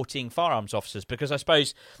supporting firearms officers? Because I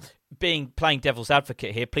suppose, playing devil's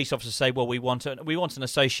advocate here, police officers say, well, we want an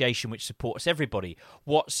association which supports everybody.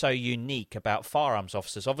 What's so unique about firearms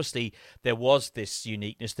officers? Obviously, there was this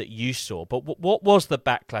uniqueness that you saw, but what was the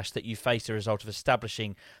backlash that you faced as a result of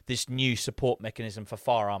establishing this new support mechanism for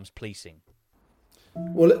firearms policing?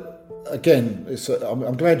 Well, again,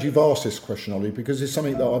 I'm glad you've asked this question, Ollie, because it's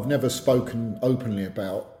something that I've never spoken openly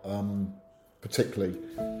about, particularly.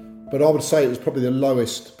 But I would say it was probably the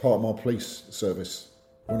lowest part of my police service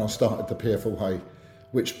when I started the PFOA,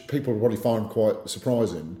 which people probably find quite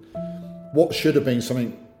surprising. What should have been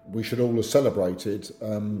something we should all have celebrated,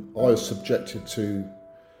 I was subjected to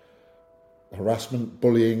harassment,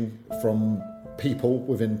 bullying from people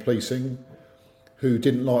within policing who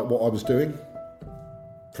didn't like what I was doing.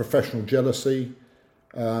 Professional jealousy,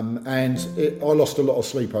 and I lost a lot of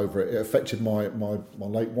sleep over it. It affected my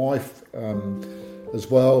late wife as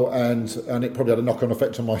well, and it probably had a knock-on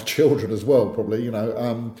effect on my children as well, probably,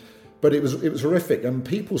 but it was horrific, and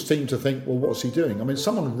people seemed to think, well, what's he doing? I mean,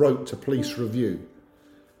 someone wrote to Police Review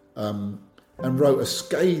and wrote a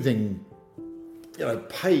scathing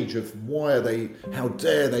page of how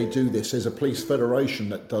dare they do this. There's a police federation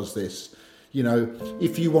that does this.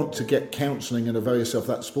 If you want to get counselling and avail yourself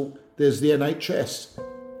of that support, there's the NHS.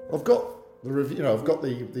 I've got the review, I've got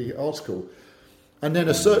the article. And then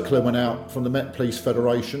a circular went out from the Met Police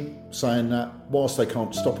Federation saying that whilst they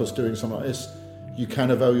can't stop us doing something like this, you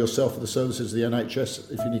can avail yourself of the services of the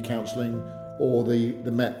NHS if you need counselling, or the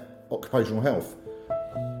Met Occupational Health.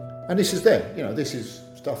 And this is there, this is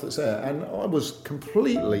stuff that's there. And I was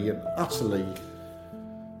completely and utterly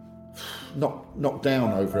knocked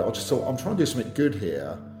down over it. I just thought, I'm trying to do something good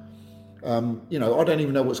here. I don't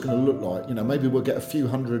even know what it's going to look like. Maybe we'll get a few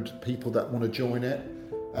hundred people that want to join it,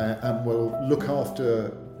 and we'll look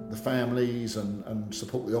after the families and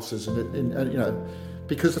support the officers, and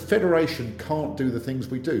because the federation can't do the things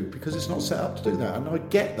we do because it's not set up to do that. And I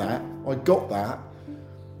get that, I got that,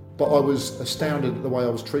 but I was astounded at the way I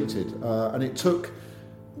was treated, and it took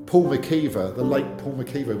Paul McKeever, the late Paul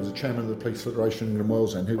McKeever, was the chairman of the Police Federation in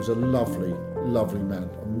Wales End, who was a lovely, lovely man.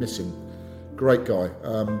 I miss him. Great guy.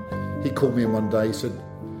 He called me in one day. He said,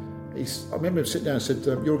 I remember him sitting down and said,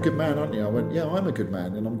 you're a good man, aren't you? I went, yeah, I'm a good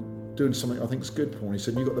man, and I'm doing something I think is good, Paul. And he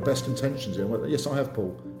said, you've got the best intentions here. I went, yes, I have,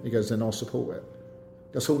 Paul. He goes, then I'll support it.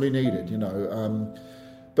 That's all he needed,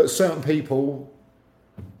 But certain people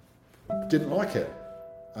didn't like it.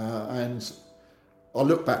 And I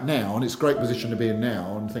look back now, and it's a great position to be in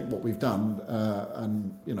now, and think what we've done,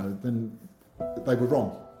 then they were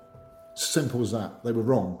wrong. Simple as that. They were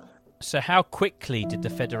wrong. So how quickly did the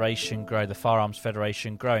Federation grow, the Firearms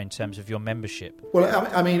Federation grow, in terms of your membership? Well, as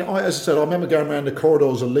I said, I remember going around the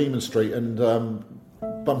corridors of Lehman Street and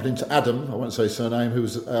bumping into Adam, I won't say his surname, who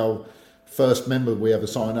was our first member we ever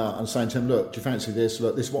sign up, and saying to him, look, do you fancy this?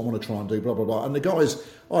 Look, this is what I want to try and do, blah, blah, blah. And the guys,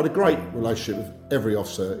 I had a great relationship with every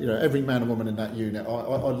officer, every man and woman in that unit. I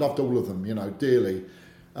loved all of them, dearly.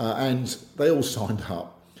 And they all signed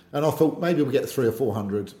up. And I thought maybe we'll get 300 or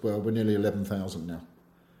 400. Well, we're nearly 11,000 now.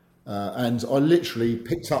 And I literally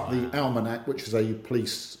picked up the Almanac, which is a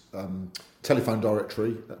police telephone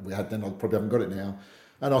directory that we had then. I probably haven't got it now.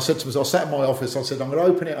 And I said to myself, I sat in my office, I said, I'm going to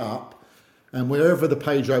open it up. And wherever the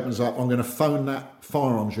page opens up, I'm going to phone that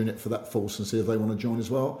firearms unit for that force and see if they want to join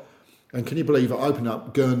as well. And can you believe I opened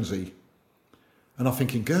up Guernsey? And I'm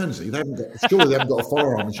thinking, Guernsey? Surely they haven't got a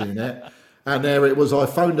firearms unit. And there it was. I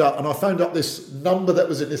phoned up this number that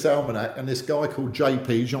was in this almanac, and this guy called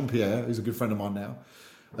JP, Jean-Pierre, who's a good friend of mine now.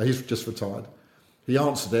 He's just retired. He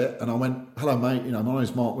answered it, and I went, hello, mate. My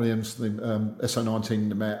name's Mark Williams, the SO19,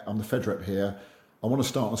 the Met. I'm the Fed Rep here. I want to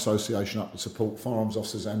start an association up to support firearms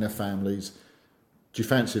officers and their families. Do you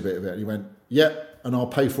fancy a bit of it? And he went, yep, and I'll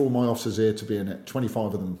pay for all my officers here to be in it,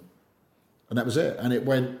 25 of them. And that was it. And it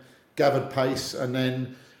went, gathered pace, and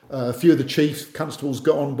then a few of the chief constables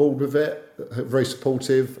got on board with it, very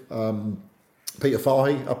supportive. Peter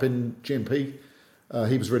Fahy up in GMP,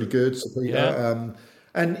 he was really good. So Peter, yeah.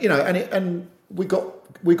 And we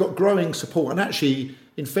got growing support. And actually,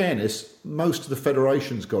 in fairness, most of the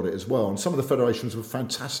federations got it as well. And some of the federations were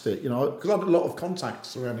fantastic, because I had a lot of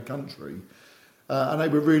contacts around the country. And they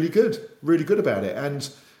were really good about it. And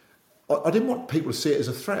I didn't want people to see it as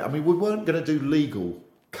a threat. I mean, we weren't going to do legal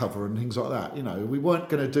cover and things like that. We weren't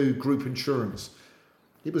going to do group insurance.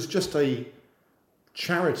 It was just a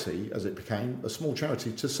charity, as it became, a small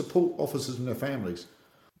charity to support officers and their families.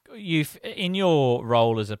 You've, in your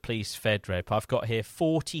role as a police Fed Rep, I've got here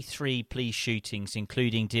 43 police shootings,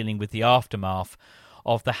 including dealing with the aftermath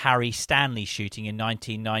of the Harry Stanley shooting in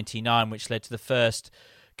 1999, which led to the first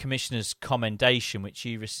Commissioner's Commendation, which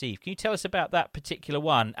you received. Can you tell us about that particular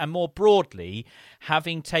one, and more broadly,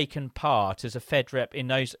 having taken part as a Fed Rep in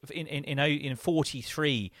those in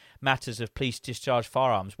 43 matters of police discharge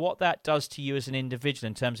firearms, what that does to you as an individual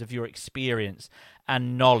in terms of your experience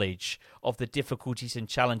and knowledge of the difficulties and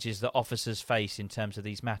challenges that officers face in terms of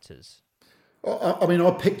these matters? I mean, I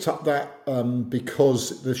picked up that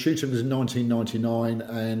because the shooting was in 1999,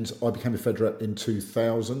 and I became a Fed Rep in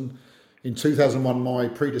 2000. In 2001, my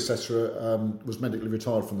predecessor was medically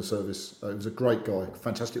retired from the service. He was a great guy,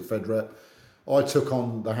 fantastic Fed Rep. I took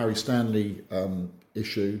on the Harry Stanley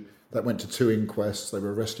issue. That went to 2 inquests. They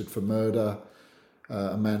were arrested for murder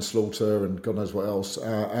and manslaughter and God knows what else.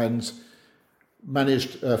 And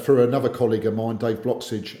managed, for another colleague of mine, Dave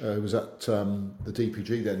Bloxage, who was at the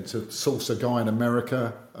DPG then, to source a guy in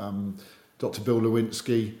America, Dr. Bill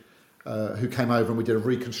Lewinsky, who came over, and we did a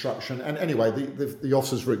reconstruction. And anyway, the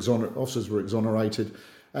officers were exonerated.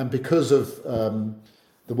 And because of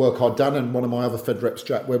the work I'd done, and one of my other Fed Reps,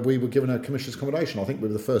 Jack Webb, we were given a Commissioner's Commendation. I think we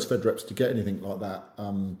were the first Fed Reps to get anything like that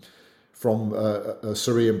from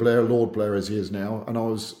Sir Ian Blair, Lord Blair as he is now. And I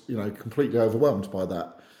was, completely overwhelmed by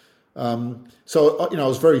that. So I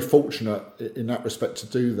was very fortunate in that respect to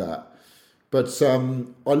do that. But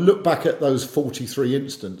I look back at those 43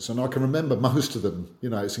 incidents, and I can remember most of them.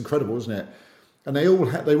 It's incredible, isn't it? And they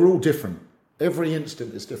were all different. Every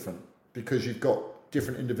incident is different because you've got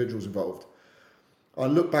different individuals involved. I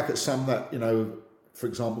look back at some that, for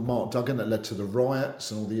example, Mark Duggan, that led to the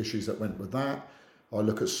riots and all the issues that went with that. I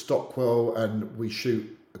look at Stockwell, and we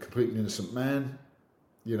shoot a completely innocent man,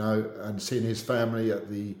 and seeing his family at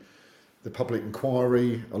the public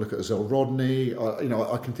inquiry. I look at Zell Rodney.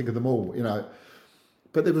 I can think of them all.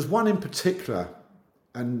 But there was one in particular,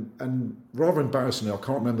 and rather embarrassingly, I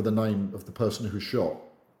can't remember the name of the person who was shot.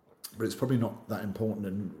 But it's probably not that important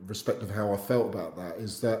in respect of how I felt about that.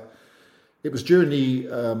 Is that it was during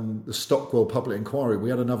the Stockwell public inquiry.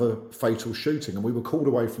 We had another fatal shooting, and we were called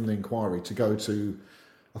away from the inquiry to go to,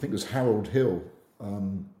 I think it was Harold Hill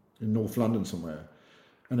in North London somewhere.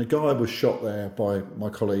 And a guy was shot there by my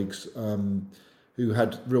colleagues who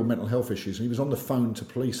had real mental health issues. And he was on the phone to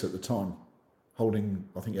police at the time, holding,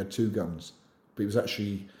 I think he had 2 guns. But he was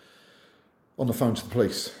actually on the phone to the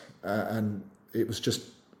police. And it was just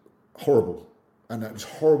horrible. And it was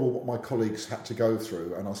horrible what my colleagues had to go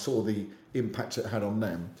through. And I saw the impact it had on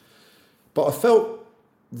them. But I felt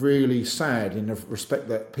really sad in the respect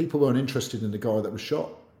that people weren't interested in the guy that was shot.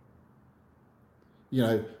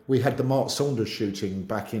 We had the Mark Saunders shooting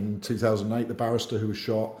back in 2008, the barrister who was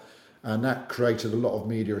shot, and that created a lot of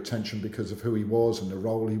media attention because of who he was and the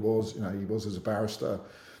role he was. He was as a barrister,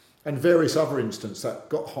 and various other incidents that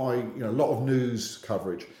got high, a lot of news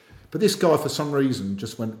coverage. But this guy, for some reason,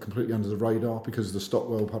 just went completely under the radar because of the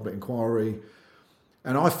Stockwell public inquiry,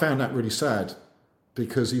 and I found that really sad.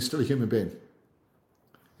 because he's still a human being.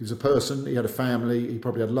 He was a person, he had a family, he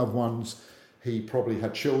probably had loved ones, he probably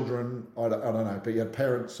had children, I don't know, but he had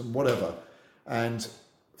parents and whatever. And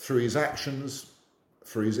through his actions,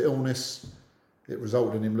 through his illness, it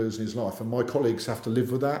resulted in him losing his life. And my colleagues have to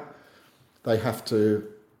live with that. They have to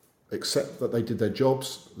accept that they did their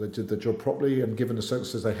jobs, they did their job properly, and given the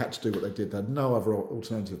circumstances, they had to do what they did. They had no other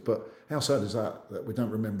alternative. But how sad is that we don't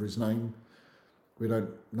remember his name? No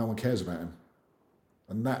one cares about him.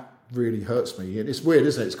 And that really hurts me. And it's weird,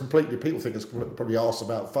 isn't it? It's completely, people think it's probably arse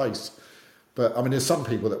about face. But I mean, there's some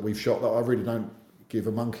people that we've shot that I really don't give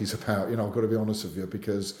a monkey's about, I've got to be honest with you,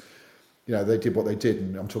 because, they did what they did,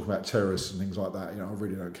 and I'm talking about terrorists and things like that, I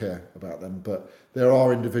really don't care about them. But there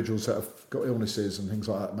are individuals that have got illnesses and things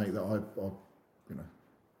like that, mate, that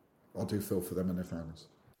I do feel for them and their families.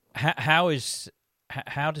 How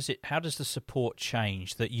does the support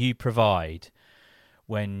change that you provide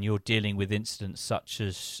when you're dealing with incidents such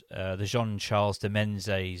as the Jean-Charles de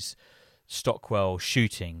Menezes Stockwell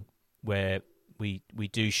shooting, where we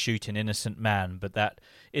do shoot an innocent man, but that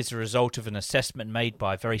is a result of an assessment made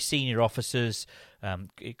by very senior officers.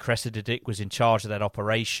 Cressida Dick was in charge of that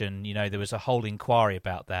operation. There was a whole inquiry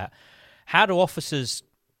about that. How do officers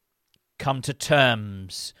come to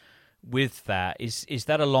terms with that? Is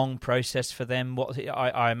that a long process for them?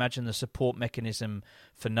 I imagine the support mechanism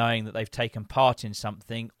for knowing that they've taken part in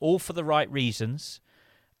something, all for the right reasons,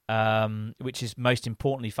 which is most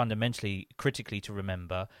importantly, fundamentally, critically to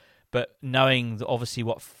remember, but knowing that obviously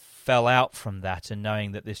what fell out from that, and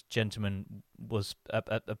knowing that this gentleman was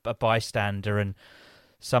a bystander and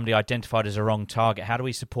somebody identified as a wrong target. How do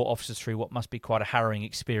we support officers through what must be quite a harrowing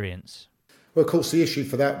experience? Well, of course, the issue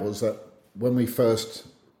for that was that when we first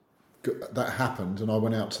that happened, and I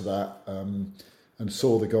went out to that and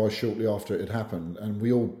saw the guy shortly after it had happened, and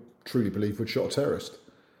we all truly believed we'd shot a terrorist.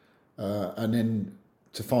 And then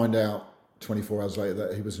to find out 24 hours later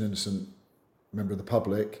that he was an innocent member of the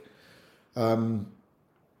public,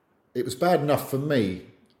 it was bad enough for me,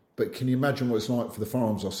 but can you imagine what it's like for the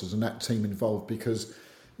firearms officers and that team involved? Because,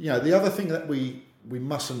 the other thing that we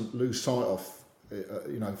mustn't lose sight of,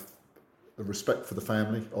 the respect for the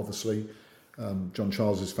family, obviously, John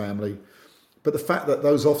Charles's family, but the fact that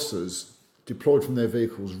those officers deployed from their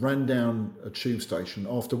vehicles ran down a tube station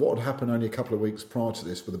after what had happened only a couple of weeks prior to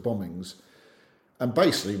this with the bombings, and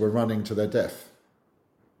basically were running to their death.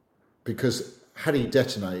 Because had he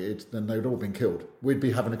detonated, then they'd all been killed. We'd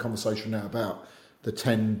be having a conversation now about the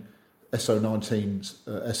 10 SO-19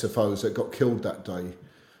 SFOs that got killed that day,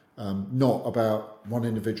 not about one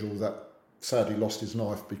individual that sadly lost his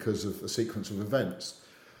life because of a sequence of events.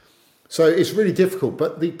 So it's really difficult,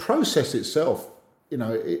 but the process itself,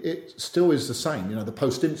 it still is the same. The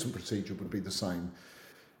post-incident procedure would be the same.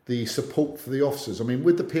 The support for the officers. I mean,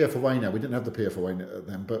 with the PFOA now, we didn't have the PFOA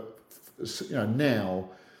then, but now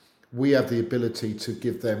we have the ability to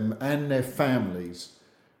give them and their families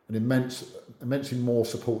an immensely more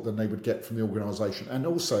support than they would get from the organisation. And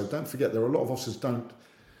also, don't forget, there are a lot of officers don't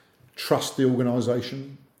trust the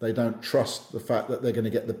organisation. They don't trust the fact that they're going to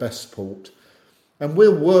get the best support. And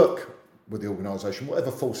we'll work with the organisation, whatever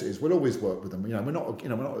force it is. We'll always work with them. We're not.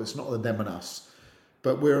 It's not them and us.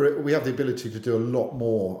 But we have the ability to do a lot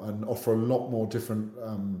more and offer a lot more different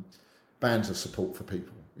bands of support for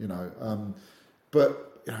people. But.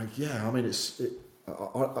 I mean,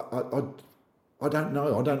 I don't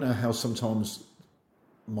know. I don't know how sometimes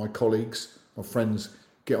my colleagues, my friends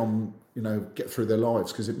get through their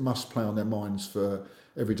lives, because it must play on their minds for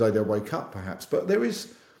every day they wake up, perhaps. But there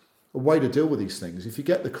is a way to deal with these things. If you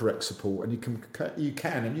get the correct support, and you can,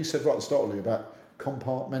 and you said right at the start, Lee, about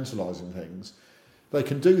compartmentalising things, they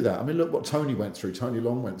can do that. I mean, look what Tony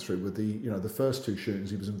Long went through with the first two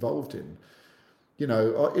shootings he was involved in.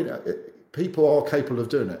 People are capable of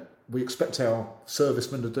doing it. We expect our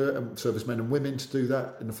servicemen to do it, and servicemen and women to do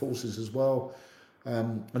that in the forces as well.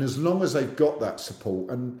 And as long as they've got that support,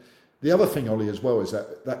 and the other thing, Ollie, as well, is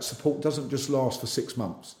that support doesn't just last for 6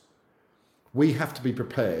 months. We have to be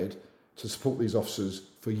prepared to support these officers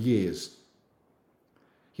for years.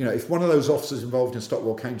 If one of those officers involved in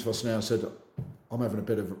Stockwell came to us now and said, I'm having a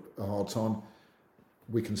bit of a hard time,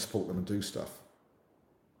 we can support them and do stuff.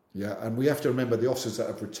 Yeah, and we have to remember the officers that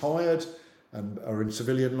have retired and are in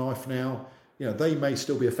civilian life now, they may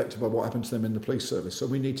still be affected by what happened to them in the police service. So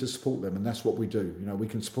we need to support them, and that's what we do. We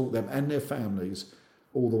can support them and their families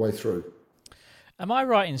all the way through. Am I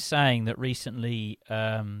right in saying that recently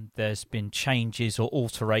there's been changes or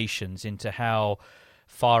alterations into how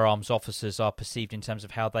firearms officers are perceived in terms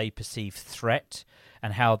of how they perceive threat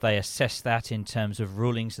and how they assess that in terms of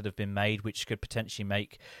rulings that have been made, which could potentially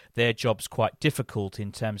make their jobs quite difficult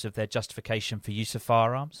in terms of their justification for use of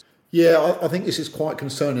firearms? Yeah, I think this is quite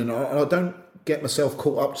concerning. I don't get myself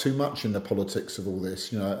caught up too much in the politics of all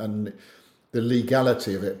this, and the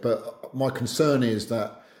legality of it. But my concern is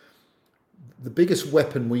that the biggest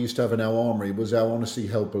weapon we used to have in our armoury was our honestly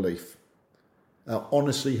held belief. Our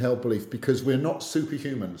honestly held belief, because we're not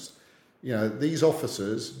superhumans. These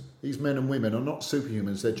officers, these men and women are not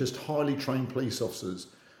superhumans. They're just highly trained police officers.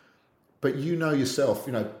 But yourself,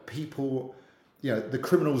 people, the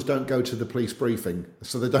criminals don't go to the police briefing,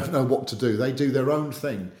 so they don't know what to do. They do their own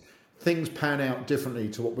thing. Things pan out differently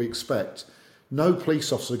to what we expect. No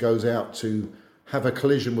police officer goes out to have a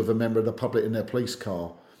collision with a member of the public in their police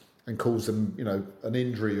car and cause them, an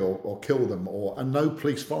injury or kill them. And no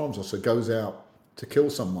police firearms officer goes out to kill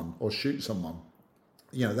someone or shoot someone.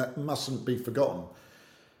 That mustn't be forgotten.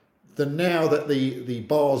 Now that the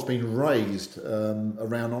bar's been raised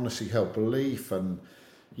around honestly held belief, and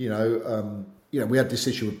we had this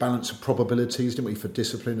issue with balance of probabilities, didn't we, for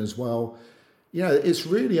discipline as well. It's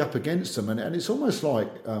really up against them, and it's almost like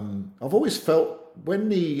I've always felt when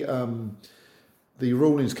the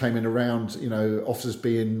rulings came in around officers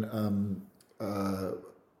being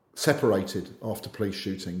separated after police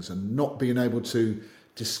shootings and not being able to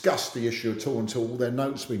discuss the issue at all until all their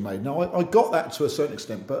notes were made. Now, I got that to a certain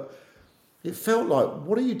extent, but it felt like,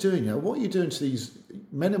 what are you doing here? What are you doing to these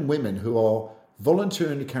men and women who are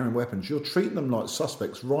voluntarily carrying weapons? You're treating them like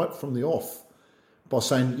suspects right from the off by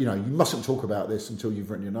saying, you mustn't talk about this until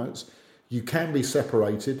you've written your notes. You can be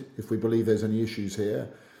separated if we believe there's any issues here.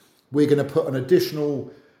 We're going to put an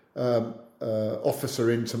additional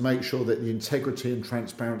officer in to make sure that the integrity and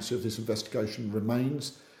transparency of this investigation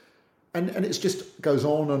remains. And it just goes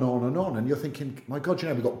on and on and on. And you're thinking, my God,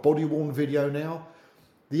 we've got body-worn video now.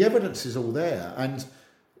 The evidence is all there. And,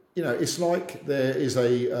 it's like there's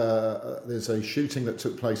a shooting that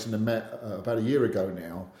took place in the Met about a year ago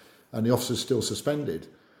now, and the officer's still suspended.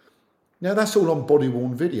 Now, that's all on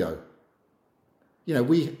body-worn video.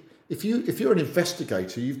 If you're an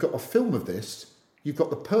investigator, you've got a film of this, you've got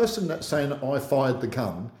the person that's saying, I fired the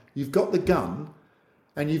gun, you've got the gun,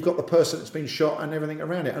 and you've got the person that's been shot and everything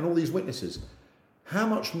around it, and all these witnesses. How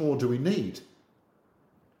much more do we need?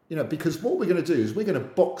 Because what we're going to do is we're going to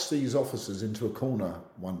box these officers into a corner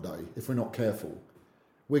one day if we're not careful.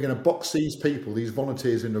 We're going to box these people, these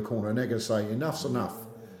volunteers, into a corner, and they're going to say, enough's enough.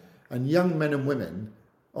 And young men and women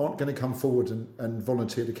aren't going to come forward and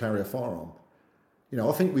volunteer to carry a firearm.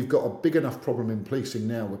 I think we've got a big enough problem in policing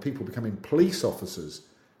now with people becoming police officers,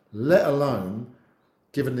 let alone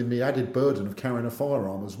giving them the added burden of carrying a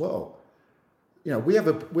firearm as well. We have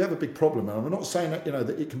a big problem, and I'm not saying that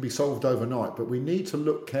that it can be solved overnight, but we need to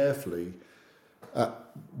look carefully at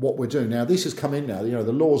what we're doing. Now, this has come in now.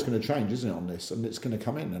 The law's going to change, isn't it, on this, and it's going to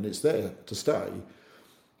come in, and it's there to stay.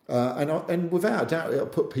 And without a doubt, it'll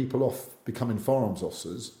put people off becoming firearms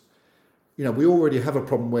officers. We already have a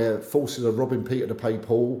problem where forces are robbing Peter to pay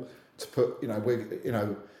Paul. To put,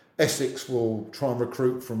 Essex will try and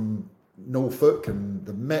recruit from Norfolk, and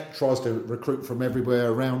the Met tries to recruit from everywhere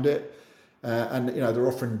around it. And they're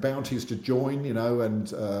offering bounties to join,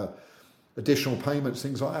 and additional payments,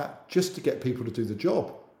 things like that, just to get people to do the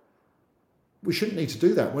job. We shouldn't need to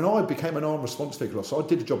do that. When I became an armed response vehicle officer, I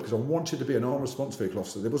did the job because I wanted to be an armed response vehicle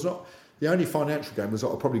officer. There was not the only financial gain was that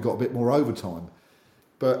I probably got a bit more overtime.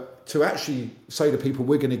 But to actually say to people,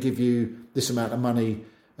 we're going to give you this amount of money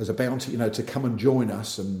as a bounty, to come and join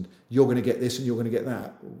us, and you're going to get this and you're going to get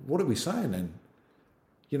that. What are we saying then?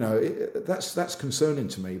 That's concerning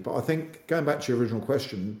to me. But I think, going back to your original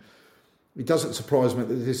question, it doesn't surprise me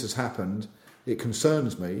that this has happened. It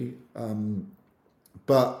concerns me.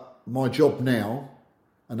 But my job now,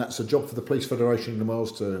 and that's a job for the Police Federation in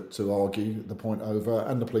Wales to argue the point over,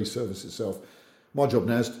 and the police service itself, my job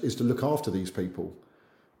now is to look after these people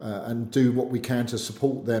and do what we can to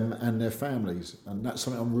support them and their families. And that's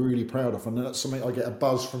something I'm really proud of. And that's something I get a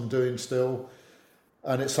buzz from doing still.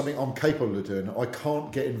 And it's something I'm capable of doing. I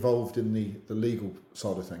can't get involved in the legal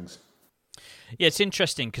side of things. Yeah, it's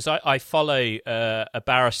interesting because I follow a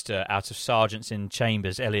barrister out of Sergeants in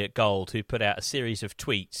Chambers, Elliot Gold, who put out a series of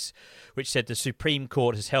tweets which said the Supreme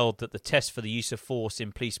Court has held that the test for the use of force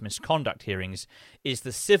in police misconduct hearings is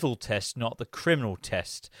the civil test, not the criminal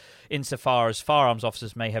test. Insofar as firearms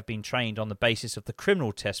officers may have been trained on the basis of the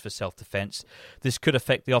criminal test for self-defence, this could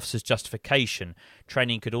affect the officer's justification.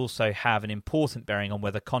 Training could also have an important bearing on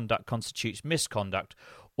whether conduct constitutes misconduct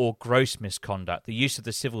or gross misconduct. The use of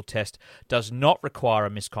the civil test does not require a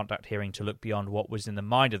misconduct hearing to look beyond what was in the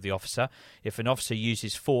mind of the officer. If an officer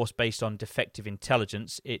uses force based on defective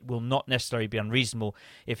intelligence, it will not necessarily be unreasonable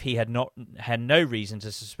if he had no reason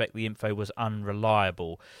to suspect the info was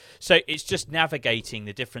unreliable. So it's just navigating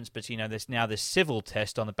the difference between this civil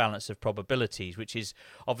test on the balance of probabilities, which is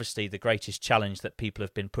obviously the greatest challenge that people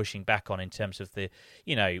have been pushing back on in terms of the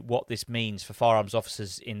what this means for firearms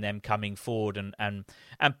officers in them coming forward and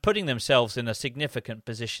putting themselves in a significant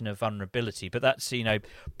position of vulnerability. But that's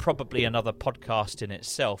probably another podcast in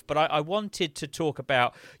itself. But I wanted to talk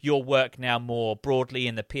about your work now more broadly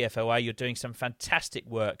in the PFOA. You're doing some fantastic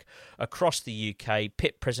work across the UK,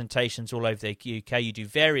 PIP presentations all over the UK. You do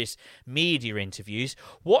various media interviews.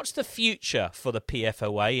 What's the future for the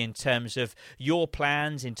PFOA in terms of your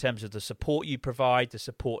plans, in terms of the support you provide, the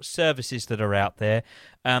support services that are out there?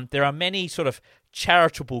 There are many sort of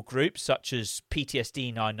charitable groups such as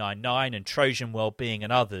PTSD 999 and Trojan Wellbeing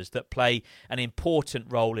and others that play an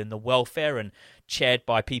important role in the welfare, and chaired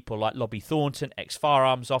by people like Lobby Thornton,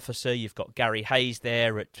 ex-firearms officer. You've got Gary Hayes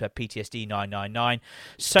there at PTSD 999.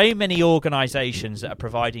 So many organisations that are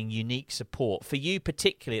providing unique support. For you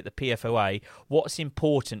particularly at the PFOA, what's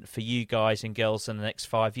important for you guys and girls in the next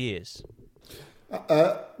 5 years?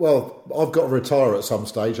 Well, I've got to retire at some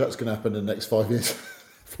stage. That's going to happen in the next 5 years.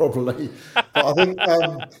 Probably, but I think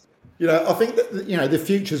I think that the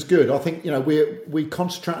future's good. I think we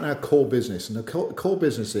concentrate on our core business, and the core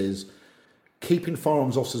business is keeping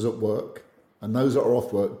firearms officers at work, and those that are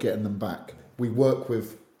off work, getting them back. We work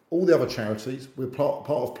with all the other charities. We're part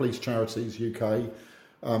of Police Charities UK.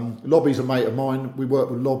 Lobby's a mate of mine. We work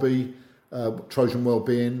with Lobby, Trojan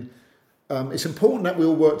Wellbeing. It's important that we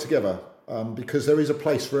all work together because there is a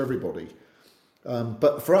place for everybody.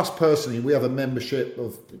 But for us personally, we have a membership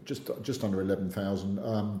of just under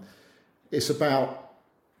 11,000. It's about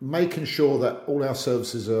making sure that all our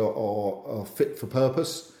services are fit for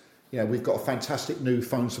purpose. We've got a fantastic new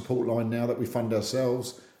phone support line now that we fund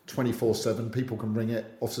ourselves, 24/7. People can ring it,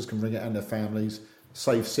 officers can ring it, and their families.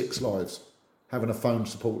 Save 6 lives having a phone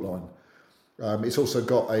support line. It's also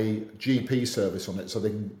got a GP service on it, so they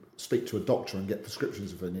can speak to a doctor and get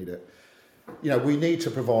prescriptions if they need it. We need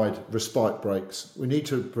to provide respite breaks. We need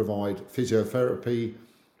to provide physiotherapy,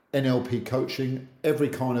 NLP coaching, every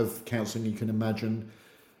kind of counselling you can imagine.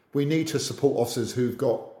 We need to support officers who've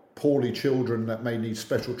got poorly children that may need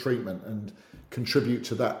special treatment and contribute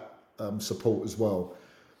to that support as well.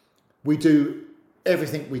 We do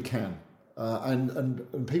everything we can.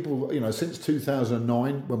 And people, since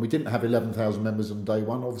 2009, when we didn't have 11,000 members on day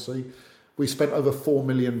one, obviously, we spent over £4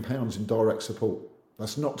 million in direct support.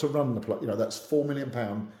 That's not to run the place. That's £4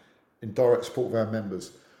 million in direct support of our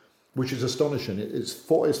members, which is astonishing. It's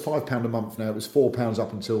 £5 a month now. It was £4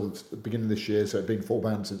 up until the beginning of this year, so it's been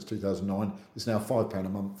 £4 since 2009. It's now £5 a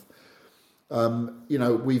month.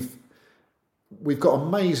 We've got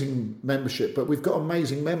amazing membership, but we've got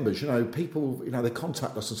amazing members. People, they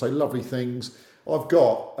contact us and say lovely things.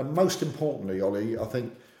 And most importantly, Ollie, I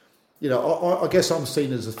think, I guess I'm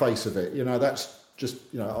seen as the face of it. That's just,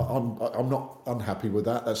 I'm not unhappy with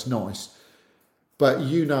that. That's nice. But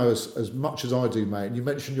as much as I do, mate, and you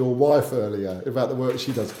mentioned your wife earlier about the work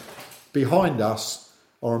she does, behind us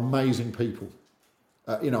are amazing people.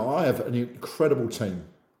 I have an incredible team.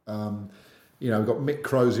 We've got Mick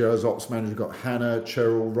Crozier as ops manager, we've got Hannah,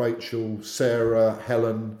 Cheryl, Rachel, Sarah,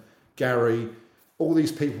 Helen, Gary, all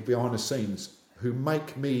these people behind the scenes who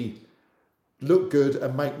make me look good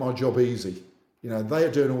and make my job easy. They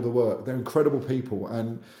are doing all the work. They're incredible people,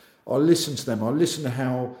 and I listen to them. I listen to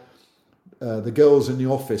how the girls in the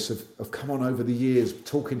office have come on over the years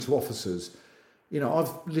talking to officers.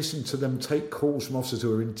 I've listened to them take calls from officers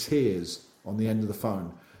who are in tears on the end of the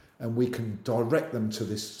phone, and we can direct them to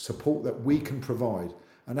this support that we can provide.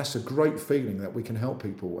 And that's a great feeling that we can help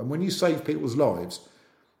people. And when you save people's lives,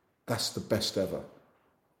 that's the best ever.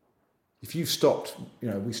 If you've stopped,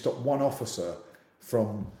 we stopped one officer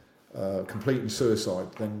from completing suicide,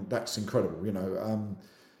 then that's incredible,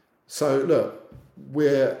 So look,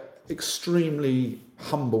 we're extremely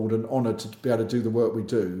humbled and honoured to be able to do the work we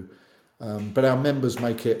do, but our members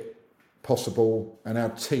make it possible, and our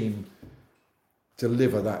team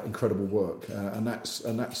deliver that incredible work, and that's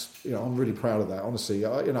I'm really proud of that. Honestly,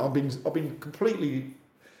 I've been completely.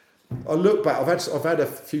 I look back. I've had a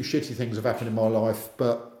few shitty things have happened in my life,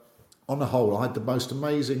 but on the whole, I had the most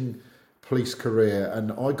amazing police career,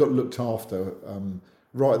 and I got looked after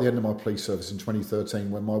right at the end of my police service in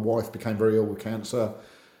 2013 when my wife became very ill with cancer.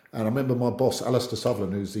 And I remember my boss, Alistair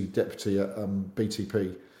Sutherland, who's the deputy at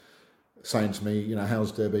BTP, saying to me,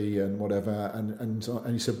 how's Debbie and whatever. And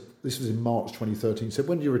he said, this was in March 2013. He said,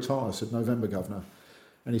 when do you retire? I said, November, Governor.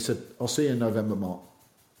 And he said, I'll see you in November, Mark.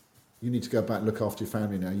 You need to go back and look after your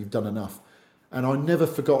family now. You've done enough. And I never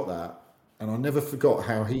forgot that. And I never forgot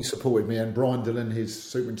how he supported me, and Brian Dillon, his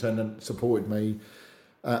superintendent, supported me.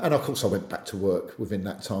 And of course I went back to work within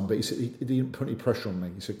that time, but he said he didn't put any pressure on me.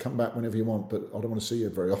 He said, come back whenever you want, but I don't want to see you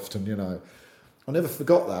very often, I never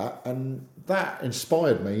forgot that, and that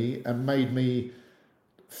inspired me and made me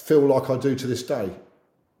feel like I do to this day.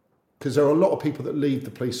 Because there are a lot of people that leave the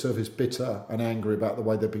police service bitter and angry about the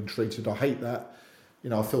way they've been treated. I hate that.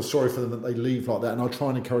 I feel sorry for them that they leave like that, and I try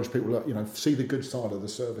and encourage people to, see the good side of the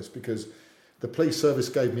service, because the police service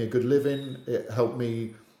gave me a good living. It helped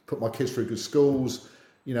me put my kids through good schools.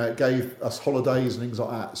 It gave us holidays and things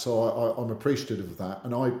like that. So I'm appreciative of that.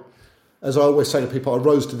 And as I always say to people, I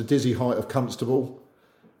rose to the dizzy height of constable.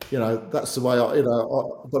 That's the way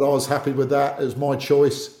but I was happy with that. It was my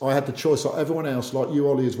choice. I had the choice, like everyone else, like you,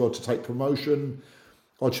 Ollie, as well, to take promotion.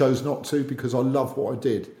 I chose not to because I love what I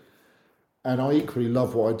did. And I equally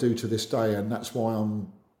love what I do to this day. And that's why I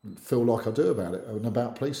feel like I do about it and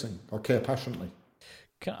about policing. I care passionately.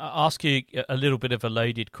 Can I ask you a little bit of a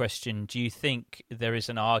loaded question? Do you think there is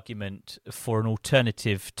an argument for an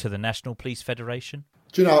alternative to the National Police Federation?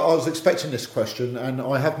 Do you know, I was expecting this question, and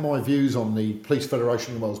I have my views on the Police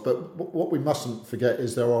Federation in Wales, but what we mustn't forget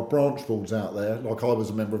is there are branch boards out there, like I was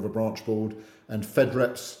a member of a branch board, and Fed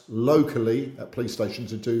reps locally at police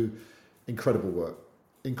stations who do incredible work,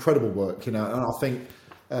 and I think,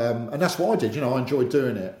 and that's what I did, I enjoyed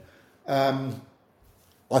doing it.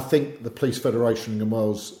 I think the Police Federation in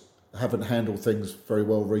Wales haven't handled things very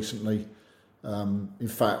well recently. In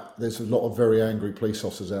fact, there's a lot of very angry police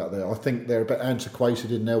officers out there. I think they're a bit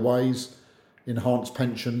antiquated in their ways. Enhanced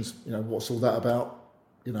pensions, what's all that about?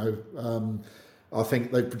 I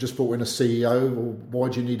think they've just brought in a CEO. Well, why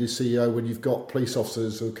do you need a CEO when you've got police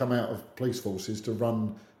officers who come out of police forces to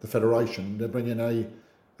run the federation? They're bringing a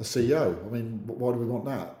CEO. I mean, why do we want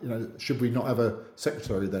that? Should we not have a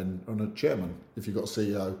secretary then and a chairman if you've got a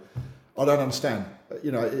CEO? I don't understand.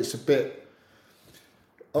 It's a bit.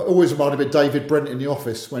 I always reminded me of David Brent in The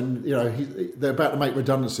Office when they're about to make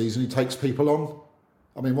redundancies and he takes people on.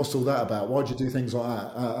 I mean, what's all that about? Why do you do things like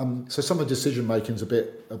that? So some of the decision making's a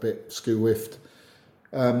bit skew-whiffed.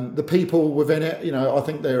 The people within it, I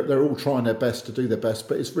think they're all trying their best to do their best,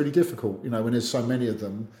 but it's really difficult, when there's so many of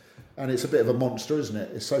them. And it's a bit of a monster, isn't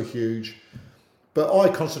it? It's so huge. But I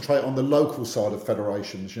concentrate on the local side of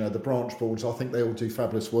federations, the branch boards. I think they all do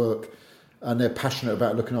fabulous work and they're passionate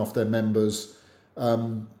about looking after their members.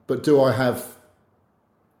 But do I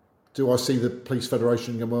see the Police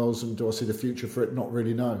Federation in Wales and do I see the future for it? Not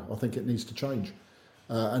really, no. I think it needs to change.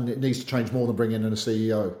 And it needs to change more than bringing in a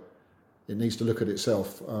CEO. It needs to look at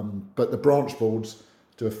itself. But the branch boards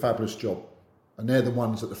do a fabulous job. And they're the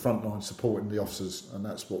ones at the front line supporting the officers, and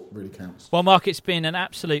that's what really counts. Well, Mark, it's been an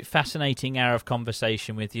absolute fascinating hour of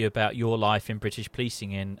conversation with you about your life in British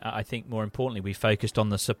policing, and I think more importantly we focused on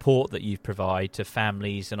the support that you provide to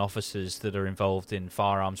families and officers that are involved in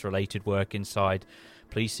firearms-related work inside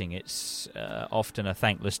policing. It's often a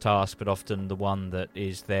thankless task, but often the one that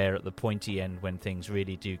is there at the pointy end when things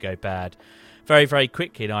really do go bad. Very, very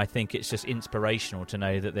quickly, and I think it's just inspirational to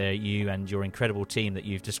know that there you and your incredible team that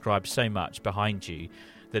you've described so much behind you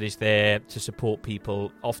that is there to support people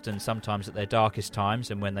often sometimes at their darkest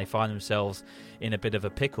times and when they find themselves in a bit of a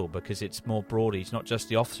pickle, because it's more broadly, it's not just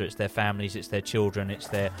the officer, it's their families, it's their children, it's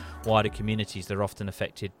their wider communities that are often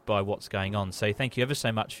affected by what's going on. So thank you ever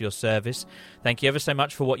so much for your service. Thank you ever so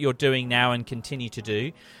much for what you're doing now and continue to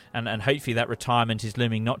do. And hopefully that retirement is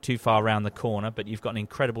looming not too far around the corner, but you've got an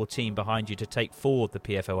incredible team behind you to take forward the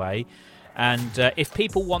PFOA. And if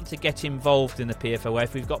people want to get involved in the PFOA,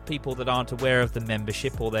 if we've got people that aren't aware of the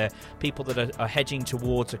membership or they're people that are hedging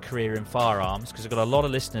towards a career in firearms, because I've got a lot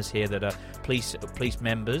of listeners here that are police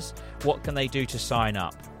members, what can they do to sign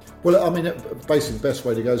up? Well, I mean, basically the best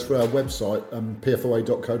way to go is through our website,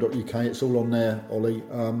 pfoa.co.uk. It's all on there, Ollie.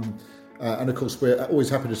 And of course, we're always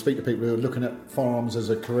happy to speak to people who are looking at firearms as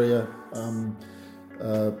a career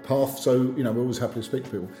path. So, we're always happy to speak to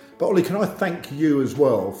people. But Ollie, can I thank you as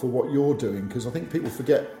well for what you're doing? Because I think people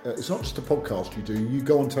forget, it's not just a podcast you do. You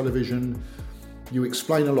go on television, you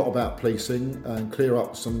explain a lot about policing and clear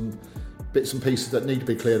up some bits and pieces that need to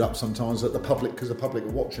be cleared up sometimes that the public, because the public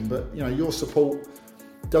are watching. But, your support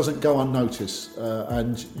doesn't go unnoticed.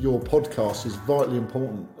 And your podcast is vitally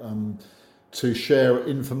important to share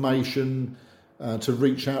information, to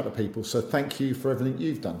reach out to people. So thank you for everything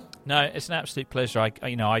you've done. No, it's an absolute pleasure.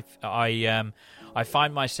 I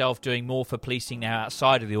find myself doing more for policing now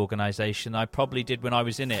outside of the organisation than I probably did when I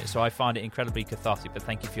was in it, so I find it incredibly cathartic, but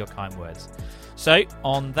thank you for your kind words. So,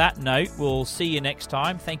 on that note, we'll see you next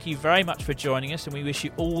time. Thank you very much for joining us, and we wish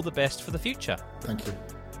you all the best for the future. Thank you.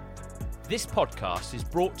 This podcast is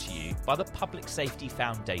brought to you by the Public Safety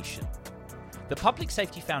Foundation. The Public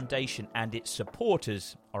Safety Foundation and its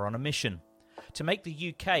supporters are on a mission to make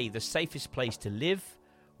the UK the safest place to live,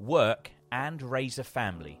 work and raise a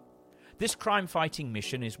family. This crime-fighting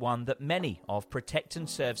mission is one that many of Protect and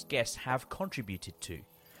Serve's guests have contributed to.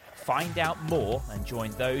 Find out more and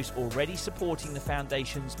join those already supporting the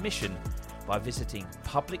Foundation's mission by visiting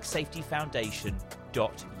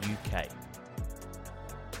publicsafetyfoundation.uk.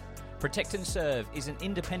 Protect and Serve is an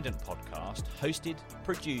independent podcast hosted,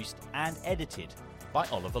 produced and edited by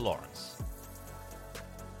Oliver Lawrence.